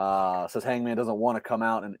 Says Hangman doesn't want to come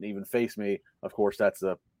out and even face me. Of course, that's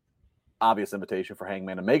the obvious invitation for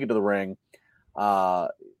Hangman to make it to the ring.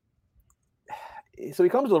 So he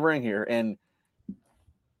comes to the ring here, and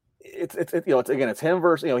it's him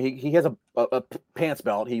versus, he has a pants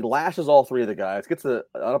belt. He lashes all 3 of the guys, gets an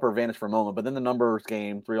upper advantage for a moment, but then the numbers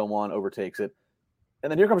game 3-on-1 overtakes it.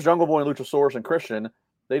 And then here comes Jungle Boy and Luchasaurus and Christian.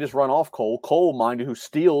 They just run off Cole. Cole, mind you, who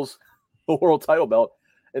steals the world title belt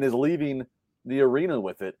and is leaving the arena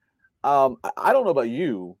with it. I don't know about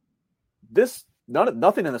you.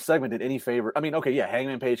 Nothing in the segment did any favor.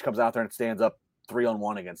 Hangman Page comes out there and stands up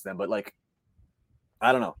 3-on-1 against them, but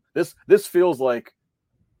I don't know. This feels like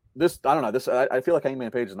this. I don't know. I feel like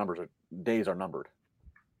Hangman Page's days are numbered.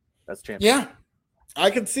 That's champion. Yeah,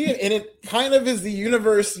 I could see it, and it kind of is the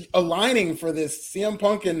universe aligning for this CM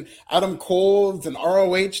Punk and Adam Cole's an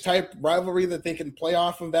ROH type rivalry that they can play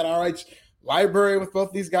off of that ROH library with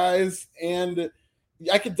both these guys. And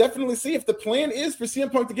I could definitely see if the plan is for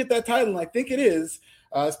CM Punk to get that title, and I think it is,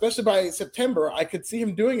 especially by September, I could see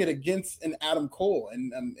him doing it against an Adam Cole,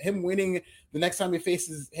 and him winning the next time he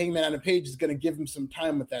faces Hangman Adam Page is going to give him some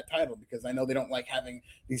time with that title, because I know they don't like having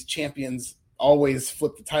these champions always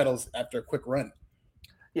flip the titles after a quick run.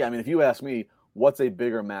 Yeah, if you ask me, what's a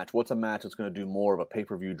bigger match? What's a match that's going to do more of a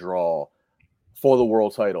pay-per-view draw for the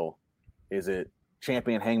world title? Is it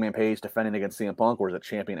champion Hangman Page defending against CM Punk, or is it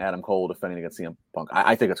champion Adam Cole defending against CM Punk?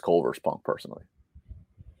 I think it's Cole versus Punk, personally.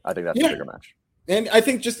 I think that's a bigger match. And I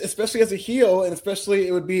think just especially as a heel, and especially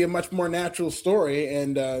it would be a much more natural story.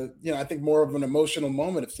 And, I think more of an emotional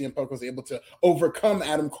moment if CM Punk was able to overcome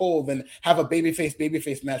Adam Cole than have a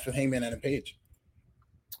babyface match with Hangman Adam Page.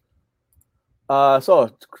 So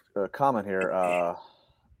a comment here.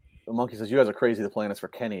 The Monkey says, "You guys are crazy. The plan is for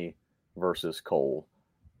Kenny versus Cole."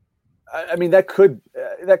 That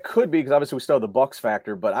could be, because obviously we still have the Bucks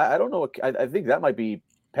factor, but I don't know. I think that might be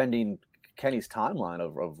pending Kenny's timeline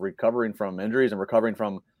of recovering from injuries and recovering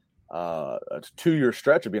from a 2-year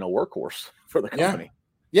stretch of being a workhorse for the company.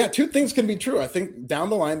 Yeah, two things can be true. I think down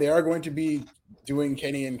the line they are going to be doing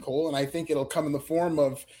Kenny and Cole, and I think it'll come in the form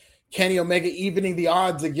of Kenny Omega evening the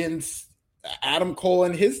odds against Adam Cole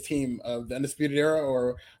and his team of the Undisputed Era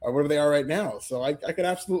or whatever they are right now. So I could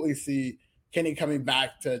absolutely see Kenny coming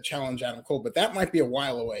back to challenge Adam Cole, but that might be a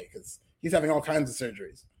while away because he's having all kinds of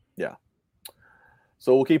surgeries. Yeah.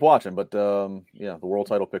 So we'll keep watching, but the world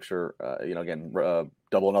title picture, again,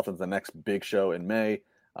 Double or Nothing's the next big show in May.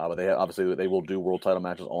 But they will do world title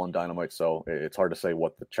matches on Dynamite, so it's hard to say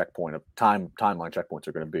what the checkpoint of timeline checkpoints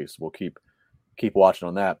are going to be. So we'll keep watching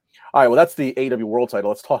on that. All right, well, that's the AEW world title.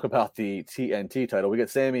 Let's talk about the TNT title. We get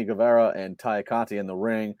Sammy Guevara and Tay Conti in the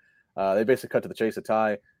ring. They basically cut to the chase of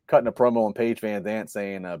Ty, cutting a promo on Paige Van Zant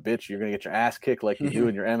saying, "Bitch, you're going to get your ass kicked like you do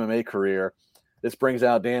in your MMA career." This brings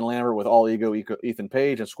out Dan Lambert with all ego, Ethan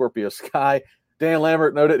Page, and Scorpio Sky. Dan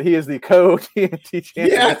Lambert noted he is the co-TNT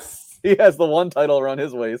champion. Yes. He has the one title around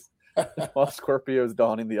his waist, while Scorpio is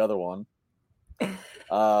donning the other one.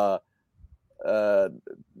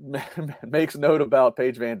 Makes note about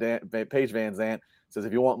Paige Van Zant. Says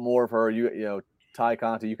if you want more of her, you Tay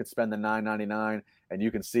Conti, you can spend the $9.99, and you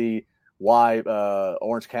can see why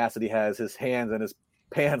Orange Cassidy has his hands in his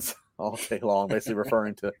pants all day long, basically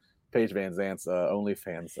referring to Paige Van Zant's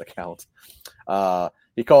OnlyFans account.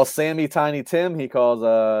 He calls Sammy Tiny Tim. He calls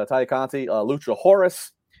Tay Conti Lucha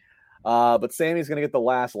Horace. But Sammy's going to get the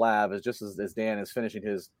last laugh as Dan is finishing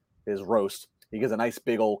his roast. He gives a nice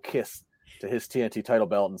big old kiss to his TNT title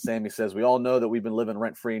belt. And Sammy says, "We all know that we've been living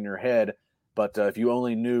rent free in your head. But if you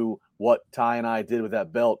only knew what Ty and I did with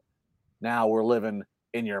that belt, now we're living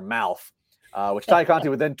in your mouth." Which Tay Conti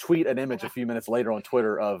would then tweet an image a few minutes later on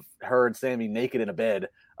Twitter of her and Sammy naked in a bed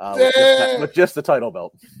with just the title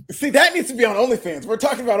belt. See, that needs to be on OnlyFans. We're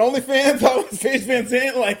talking about OnlyFans, all this Paige Van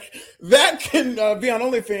Zandt, like that can be on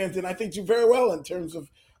OnlyFans, and I think do very well in terms of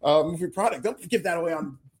movie product. Don't give that away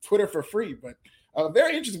on Twitter for free, but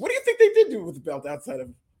very interesting. What do you think they did do with the belt outside of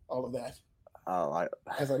all of that?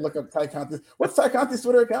 As I look up Tay Conti, what's Tay Conti's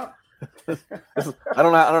Twitter account? I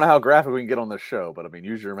don't know how graphic we can get on this show, but I mean,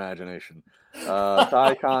 use your imagination.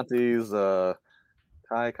 Tay Conti is at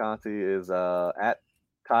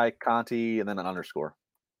Tay Conti and then an underscore.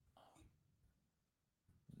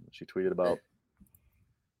 She tweeted about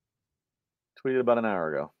an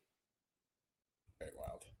hour ago. Very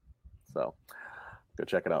wild. So go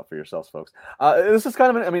check it out for yourselves, folks. This is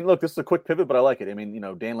kind of look, this is a quick pivot, but I like it. I mean,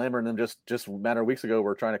 Dan Lambert and them just a matter of weeks ago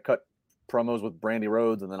were trying to cut promos with Brandy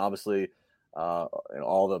Rhodes, and then obviously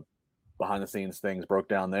all the behind the scenes things broke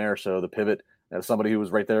down there. So the pivot as somebody who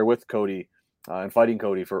was right there with Cody and fighting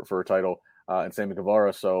Cody for a title and Sammy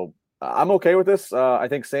Guevara. So I'm okay with this. I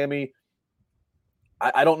think Sammy,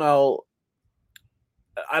 I don't know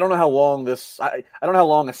how long I don't know how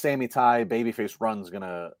long a Sammy Ty babyface run's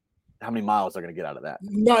gonna, how many miles they're gonna get out of that.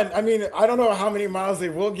 None. I mean, I don't know how many miles they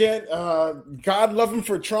will get. God love them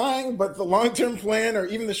for trying, but the long-term plan or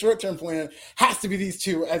even the short-term plan has to be these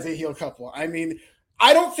two as a heel couple. I mean,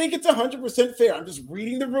 I don't think it's 100% fair. I'm just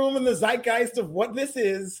reading the room and the zeitgeist of what this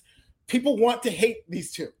is. People want to hate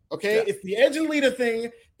these two. Okay, yeah. It's the Edge and Lita thing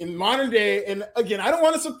in modern day. And again, I don't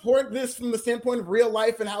want to support this from the standpoint of real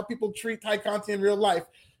life and how people treat Tay Conti in real life.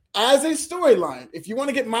 As a storyline, if you want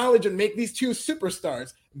to get mileage and make these two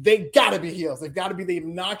superstars, they got to be heels. They've got to be the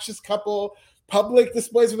obnoxious couple, public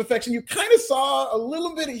displays of affection. You kind of saw a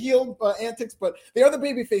little bit of heel antics, but they are the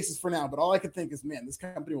baby faces for now. But all I can think is, man, this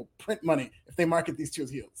company will print money if they market these two as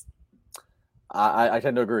heels. I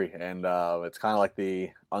tend to agree, and it's kind of like the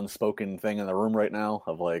unspoken thing in the room right now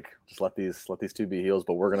of like, just let these two be heels.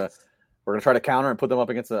 But we're gonna try to counter and put them up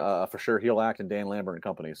against a for sure heel act and Dan Lambert and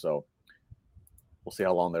company. So we'll see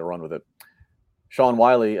how long they run with it. Sean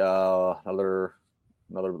Wiley, another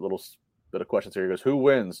little bit of questions here. He goes, who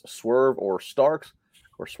wins, Swerve or Starks?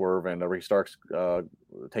 Or Swerve and Ricky Starks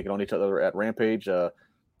taking on each other at Rampage.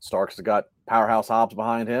 Starks has got Powerhouse Hobbs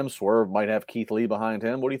behind him. Swerve might have Keith Lee behind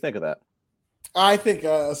him. What do you think of that? I think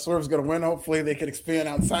Swerve's going to win. Hopefully they can expand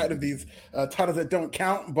outside of these titles that don't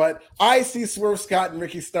count. But I see Swerve Scott and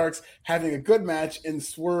Ricky Starks having a good match and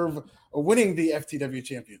Swerve winning the FTW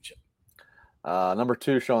championship. Number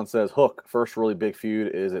 2, Sean says, Hook, first really big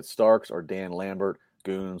feud. Is it Starks or Dan Lambert,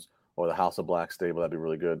 Goons, or the House of Black stable? That'd be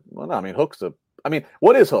really good. Well, no, I mean,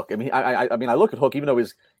 what is Hook? I mean, I look at Hook, even though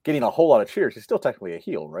he's getting a whole lot of cheers, he's still technically a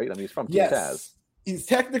heel, right? I mean, he's from Team Taz. He's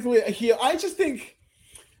technically a heel. I just think,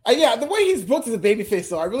 the way he's booked as a babyface,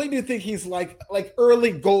 though, I really do think he's like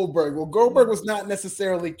early Goldberg. Well, Goldberg was not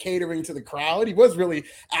necessarily catering to the crowd. He was really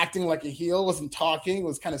acting like a heel, wasn't talking,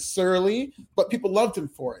 was kind of surly, but people loved him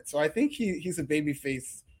for it. So I think he's a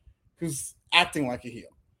babyface who's acting like a heel.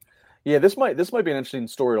 Yeah, this might be an interesting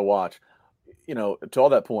story to watch. to all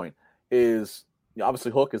that point is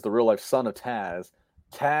obviously Hook is the real life son of Taz.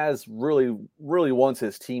 Taz really, really wants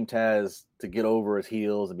his team Taz to get over his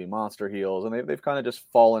heels and be monster heels, and they've kind of just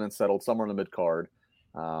fallen and settled somewhere in the mid card.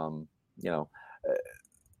 I'll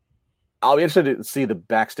be interested to see the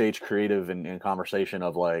backstage creative and conversation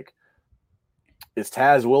of like, is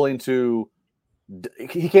Taz willing to?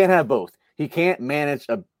 He can't have both. He can't manage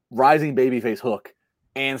a rising babyface Hook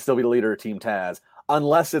and still be the leader of Team Taz,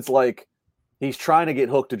 unless it's like he's trying to get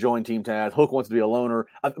Hook to join Team Taz. Hook wants to be a loner.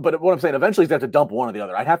 But what I'm saying, eventually he's going to have to dump one or the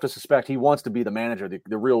other. I'd have to suspect he wants to be the manager,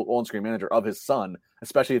 the real on-screen manager of his son,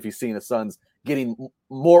 especially if he's seeing his son's getting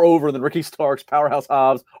more over than Ricky Starks, Powerhouse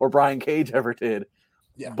Hobbs, or Brian Cage ever did.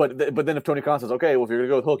 Yeah. But then if Tony Khan says, okay, well, if you're going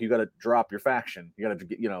to go with Hook, you got to drop your faction. You got to,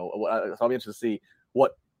 so I'll be interested to see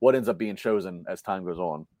what ends up being chosen as time goes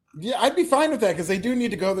on. Yeah, I'd be fine with that because they do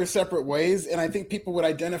need to go their separate ways. And I think people would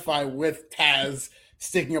identify with Taz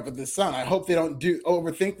sticking up with his son. I hope they don't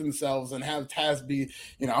overthink themselves and have Taz be,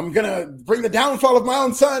 I'm going to bring the downfall of my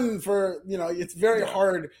own son for, it's very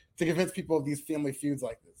hard to convince people of these family feuds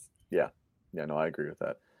like this. Yeah. Yeah, no, I agree with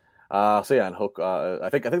that. And Hook, I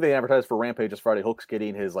think they advertised for Rampage this Friday. Hook's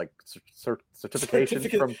getting his certification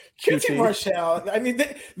from QT Marshall. I mean,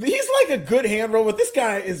 he's like a good hand roll, but this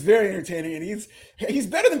guy is very entertaining, and he's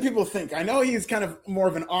better than people think. I know he's kind of more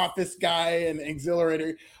of an office guy and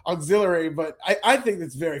auxiliary, but I think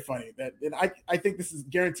it's very funny and I think this is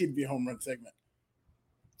guaranteed to be a home run segment.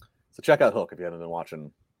 So check out Hook if you haven't been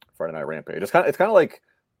watching Friday Night Rampage. It's kind of like.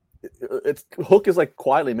 Hook is like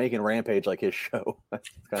quietly making Rampage like his show.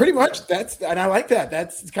 Pretty much. And I like that.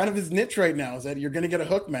 That's kind of his niche right now, is that you're going to get a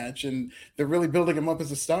Hook match, and they're really building him up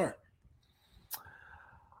as a star.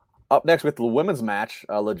 Up next with the women's match,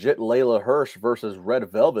 legit Layla Hirsch versus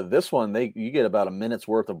Red Velvet. This one, you get about a minute's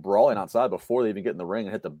worth of brawling outside before they even get in the ring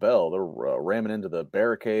and hit the bell. They're ramming into the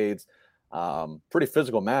barricades. Pretty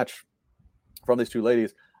physical match from these two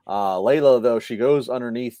ladies. Layla, though, she goes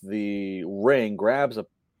underneath the ring, grabs a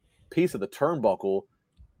piece of the turnbuckle,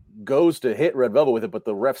 goes to hit Red Velvet with it, but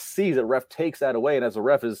the ref sees it. Ref takes that away, and as the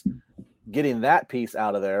ref is getting that piece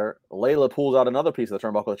out of there, Layla pulls out another piece of the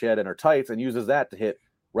turnbuckle that she had in her tights and uses that to hit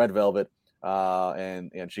Red Velvet,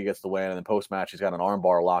 and she gets the win. And then post-match, she's got an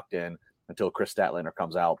armbar locked in until Chris Statlander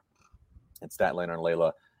comes out, and Statlander and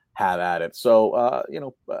Layla have at it. So,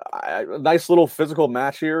 a nice little physical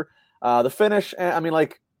match here. The finish, I mean,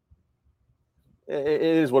 like, it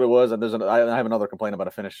is what it was, and I have another complaint about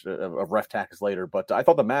a finish of ref tactics later. But I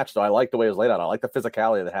thought the match, though, I like the way it was laid out. I like the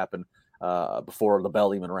physicality that happened before the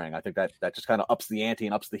bell even rang. I think that just kind of ups the ante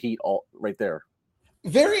and ups the heat all right there.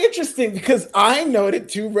 Very interesting, because I noted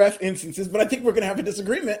 2 ref instances, but I think we're going to have a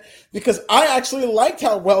disagreement, because I actually liked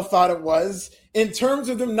how well thought it was in terms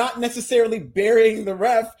of them not necessarily burying the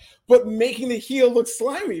ref, but making the heel look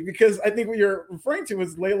slimy. Because I think what you're referring to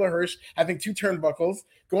is Layla Hirsch having 2 turnbuckles,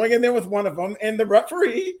 going in there with one of them, and the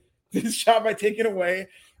referee did his job by taking it away.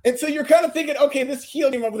 And so you're kind of thinking, okay, this heel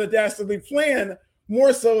came up with a dastardly plan,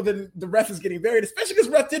 more so than the ref is getting buried, especially because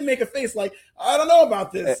ref did make a face like, I don't know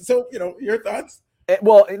about this. So, your thoughts?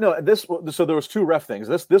 Well, so there was 2 ref things.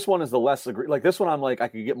 This one is the less like this one. I'm like, I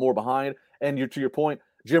could get more behind. And to your point,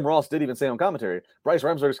 Jim Ross did even say on commentary, Bryce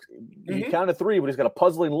Remsburg, he counted 3, but he's got a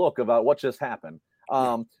puzzling look about what just happened.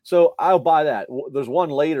 So I'll buy that. There's one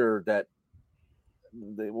later that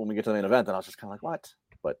when we get to the main event, and I was just kind of like, what?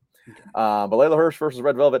 But Layla Hirsch versus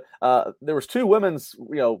Red Velvet. There was 2 women's,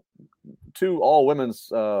 2 all women's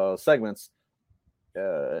segments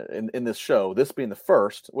in this show. This being the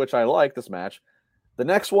first, which I like this match. The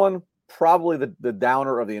next one, probably the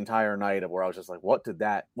downer of the entire night, of where I was just like, what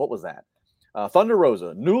was that? Thunder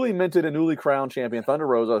Rosa, newly minted and newly crowned champion Thunder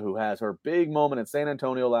Rosa, who has her big moment in San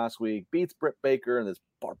Antonio last week, beats Britt Baker in this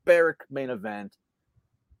barbaric main event.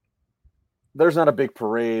 There's not a big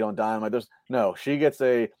parade on Dynamite. She gets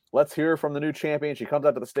let's hear from the new champion. She comes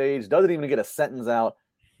out to the stage, doesn't even get a sentence out.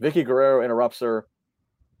 Vicky Guerrero interrupts her,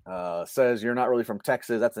 says, you're not really from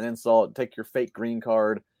Texas. That's an insult. Take your fake green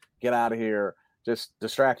card. Get out of here. Just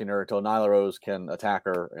distracting her until Nyla Rose can attack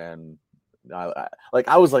her. And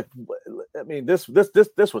I was like, I mean, this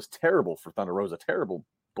was terrible for Thunder Rosa. Terrible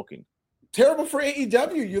booking. Terrible for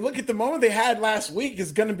AEW. You look at the moment they had last week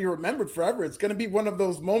is going to be remembered forever. It's going to be one of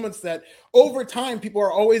those moments that over time, people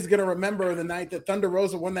are always going to remember the night that Thunder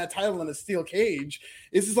Rosa won that title in a steel cage.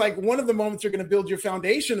 This is like one of the moments you're going to build your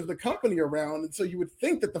foundation of the company around. And so you would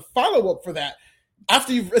think that the follow-up for that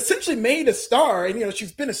after you've essentially made a star, and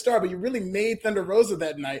she's been a star, but you really made Thunder Rosa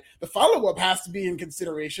that night, the follow-up has to be in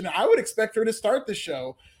consideration. I would expect her to start the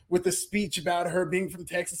show with a speech about her being from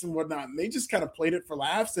Texas and whatnot. And they just kind of played it for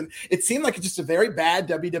laughs. And it seemed like it's just a very bad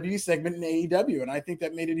WWE segment in AEW. And I think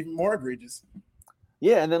that made it even more egregious.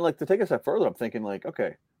 Yeah. And then to take a step further, I'm thinking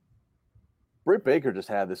okay, Britt Baker just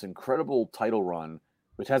had this incredible title run,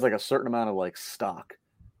 which has a certain amount of stock.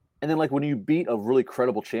 And then when you beat a really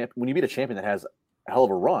credible champion, when you beat a champion that has a hell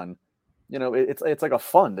of a run, it's like a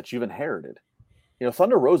fund that you've inherited.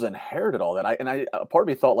 Thunder Rosa inherited all that. Part of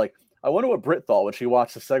me thought I wonder what Britt thought when she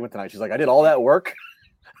watched the segment tonight. She's like, I did all that work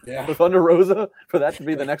with Thunder Rosa for that to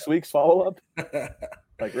be the next week's follow-up?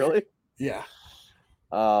 Really? Yeah.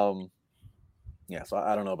 Yeah, so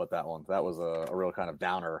I don't know about that one. That was a real kind of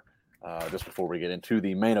downer just before we get into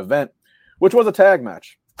the main event, which was a tag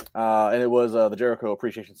match. And it was the Jericho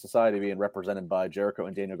Appreciation Society being represented by Jericho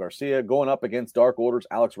and Daniel Garcia going up against Dark Order's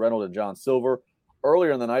Alex Reynolds and John Silver.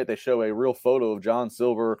 Earlier in the night, they show a real photo of John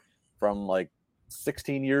Silver from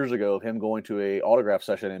 16 years ago of him going to a autograph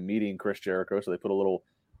session and meeting Chris Jericho. So they put a little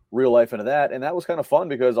real life into that. And that was kind of fun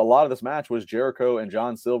because a lot of this match was Jericho and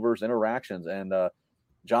John Silver's interactions. And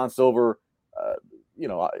John Silver,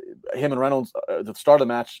 him and Reynolds at the start of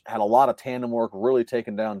the match had a lot of tandem work, really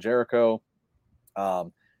taking down Jericho.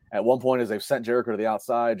 At one point, as they've sent Jericho to the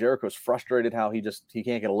outside, Jericho's frustrated how he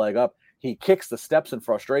can't get a leg up. He kicks the steps in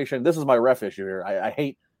frustration. This is my ref issue here. I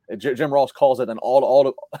hate Jim Ross calls it an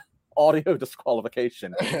audio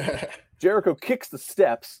disqualification. Jericho kicks the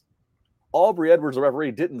steps. Aubrey Edwards, the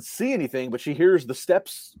referee, didn't see anything, but she hears the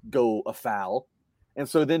steps go afoul. And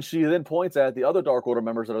so then she points at the other Dark Order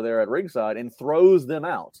members that are there at ringside and throws them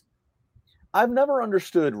out. I've never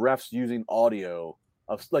understood refs using audio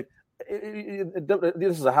of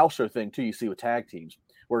this is a house show thing too. You see with tag teams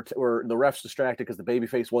where the ref's distracted because the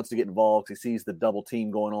babyface wants to get involved because he sees the double team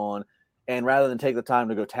going on, and rather than take the time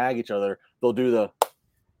to go tag each other, they'll do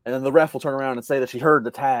and then the ref will turn around and say that she heard the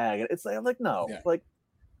tag. And it's I'm no, yeah.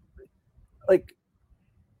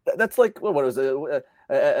 That's what was it?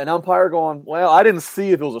 An umpire going, well, I didn't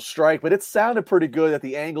see if it was a strike, but it sounded pretty good at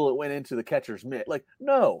the angle it went into the catcher's mitt.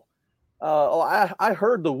 No. I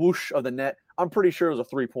heard the whoosh of the net. I'm pretty sure it was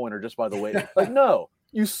a 3-pointer just by the way. No,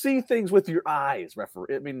 you see things with your eyes,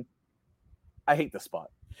 referee. I mean, I hate this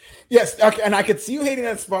spot. Yes, okay, and I could see you hating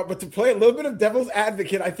that spot, but to play a little bit of devil's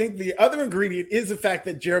advocate, I think the other ingredient is the fact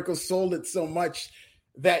that Jericho sold it so much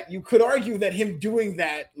that you could argue that him doing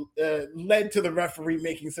that led to the referee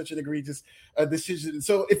making such an egregious decision.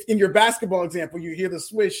 So if in your basketball example, you hear the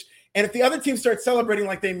swish, and if the other team starts celebrating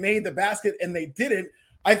like they made the basket and they didn't,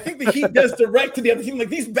 I think the Heat does direct to the other team,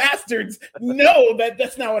 these bastards know that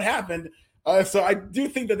that's not what happened. So I do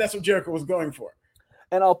think that that's what Jericho was going for.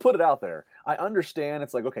 And I'll put it out there. I understand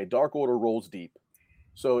it's okay, Dark Order rolls deep.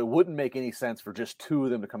 So it wouldn't make any sense for just two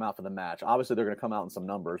of them to come out for the match. Obviously, they're going to come out in some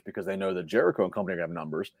numbers because they know that Jericho and company are going to have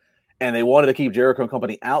numbers. And they wanted to keep Jericho and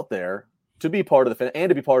company out there to be part of and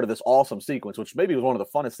to be part of this awesome sequence, which maybe was one of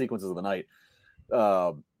the funnest sequences of the night.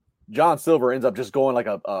 John Silver ends up just going like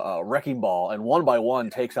a wrecking ball and one by one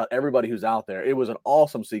takes out everybody who's out there. It was an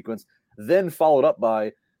awesome sequence. Then followed up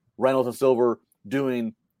by Reynolds and Silver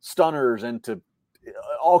doing stunners into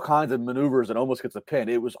all kinds of maneuvers and almost gets a pin.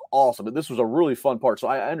 It was awesome. But this was a really fun part. So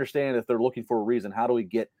I understand if they're looking for a reason, how do we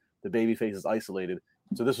get the baby faces isolated?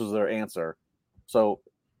 So this was their answer. So,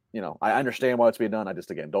 I understand why it's being done. I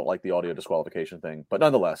just, again, don't like the audio disqualification thing. But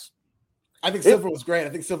nonetheless. I think Silver was great. I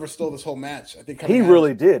think Silver stole this whole match. I think he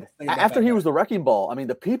really did. After he was the wrecking ball, I mean,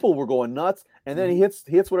 the people were going nuts, and then he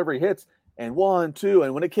hits whatever he hits, and 1, 2,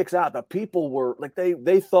 and when it kicks out, the people were like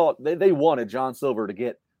they thought they wanted John Silver to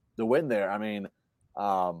get the win there. I mean,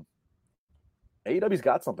 AEW's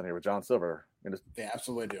got something here with John Silver. They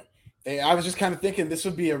absolutely do. I was just kind of thinking this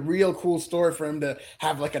would be a real cool story for him to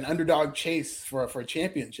have like an underdog chase for a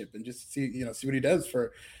championship and just see what he does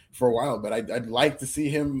for a while. But I'd like to see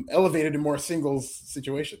him elevated in more singles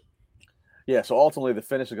situation. Yeah, so ultimately the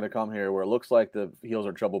finish is going to come here where it looks like the heels are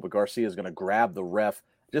in trouble, but Garcia is going to grab the ref.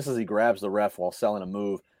 Just as he grabs the ref while selling a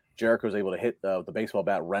move, Jericho's able to hit the baseball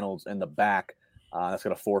bat Reynolds in the back. That's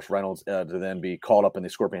going to force Reynolds to then be caught up in the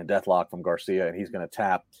Scorpion Deathlock from Garcia, and he's going to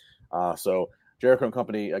tap. So Jericho and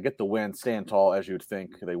company get the win, stand tall as you'd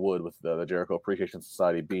think they would with the Jericho Appreciation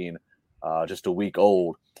Society being just a week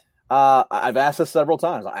old. I've asked this several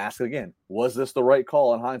times. I'll ask it again. Was this the right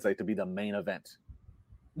call in hindsight to be the main event?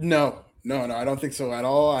 No, I don't think so at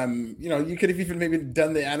all. You could have even maybe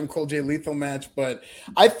done the Adam Cole Jay Lethal match, but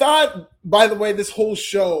I thought, by the way, this whole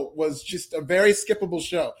show was just a very skippable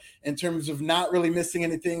show in terms of not really missing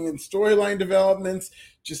anything in storyline developments,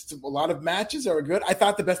 just a lot of matches that were good. I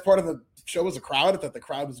thought the best part of the show was a crowd. I thought the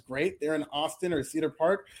crowd was great there in Austin or Cedar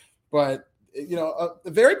Park, but a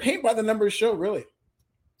very paint by the numbers show, really.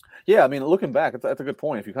 Yeah, I mean, looking back, that's a good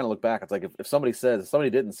point. If you kind of look back, it's like if somebody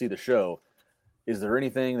didn't see the show, is there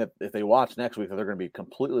anything that if they watch next week that they're going to be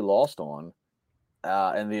completely lost on?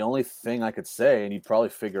 And the only thing I could say, and you'd probably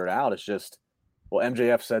figure it out, is just, well,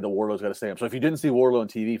 MJF said that Wardlow's got to stay home. So if you didn't see Wardlow on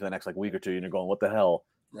TV for the next week or two, and you're going, what the hell?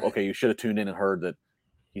 Right. Okay, you should have tuned in and heard that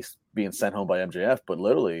he's being sent home by MJF, but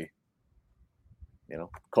literally,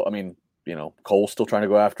 Cole's still trying to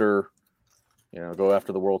go after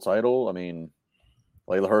the world title. I mean,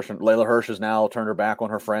 Layla Hirsch has now turned her back on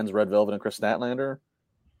her friends Red Velvet and Chris Statlander.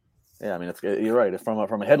 Yeah, I mean, you're right.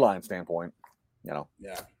 From a headline standpoint, Yeah.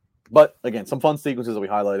 But again, some fun sequences that we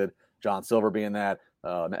highlighted. John Silver being that,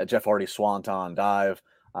 Jeff Hardy's Swanton dive.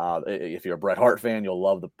 If you're a Bret Hart fan, you'll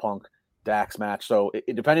love the Punk Dax match. So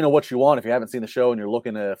depending on what you want, if you haven't seen the show and you're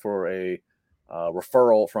looking for a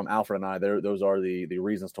referral from Alfred and I, those are the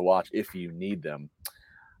reasons to watch if you need them.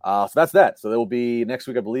 So that's that. So they will be next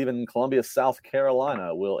week, I believe, in Columbia, South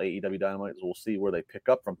Carolina. Will AEW Dynamite? We'll see where they pick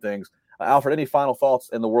up from things. Alfred, any final thoughts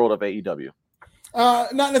in the world of AEW?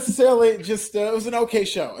 Not necessarily. Just it was an okay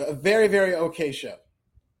show. A very, very okay show.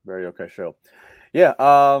 Very okay show. Yeah.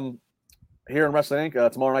 Here in Wrestling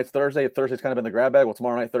Inc., tomorrow night's Thursday. Thursday's kind of in the grab bag. Well,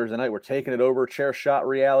 tomorrow night, Thursday night, we're taking it over. Chair Shot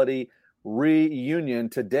Reality reunion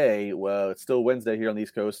today. Well, it's still Wednesday here on the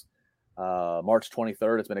East Coast. March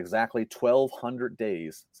 23rd. It's been exactly 1,200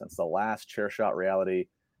 days since the last Chair Shot Reality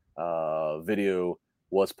video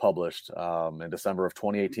was published in December of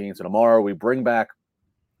 2018. So tomorrow we bring back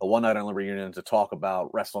a one-night-only reunion to talk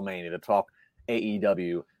about WrestleMania, to talk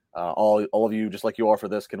AEW. All of you, just like you are for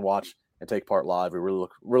this, can watch and take part live. We're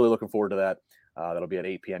really looking forward to that. That'll be at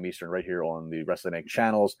 8 p.m. Eastern right here on the Wrestling Inc.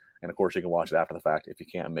 channels. And, of course, you can watch it after the fact if you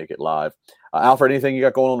can't make it live. Alfred, anything you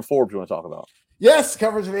got going on the Forbes you want to talk about? Yes,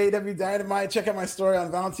 coverage of AEW Dynamite. Check out my story on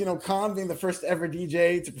Valentino Khan being the first ever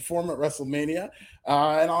DJ to perform at WrestleMania.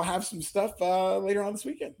 And I'll have some stuff later on this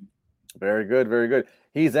weekend. Very good, very good.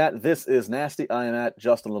 He's at This Is Nasty. I am at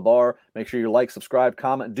Justin LaBar. Make sure you like, subscribe,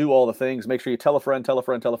 comment, do all the things. Make sure you tell a friend,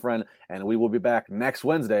 and we will be back next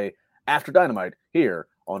Wednesday after Dynamite here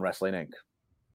on Wrestling Inc.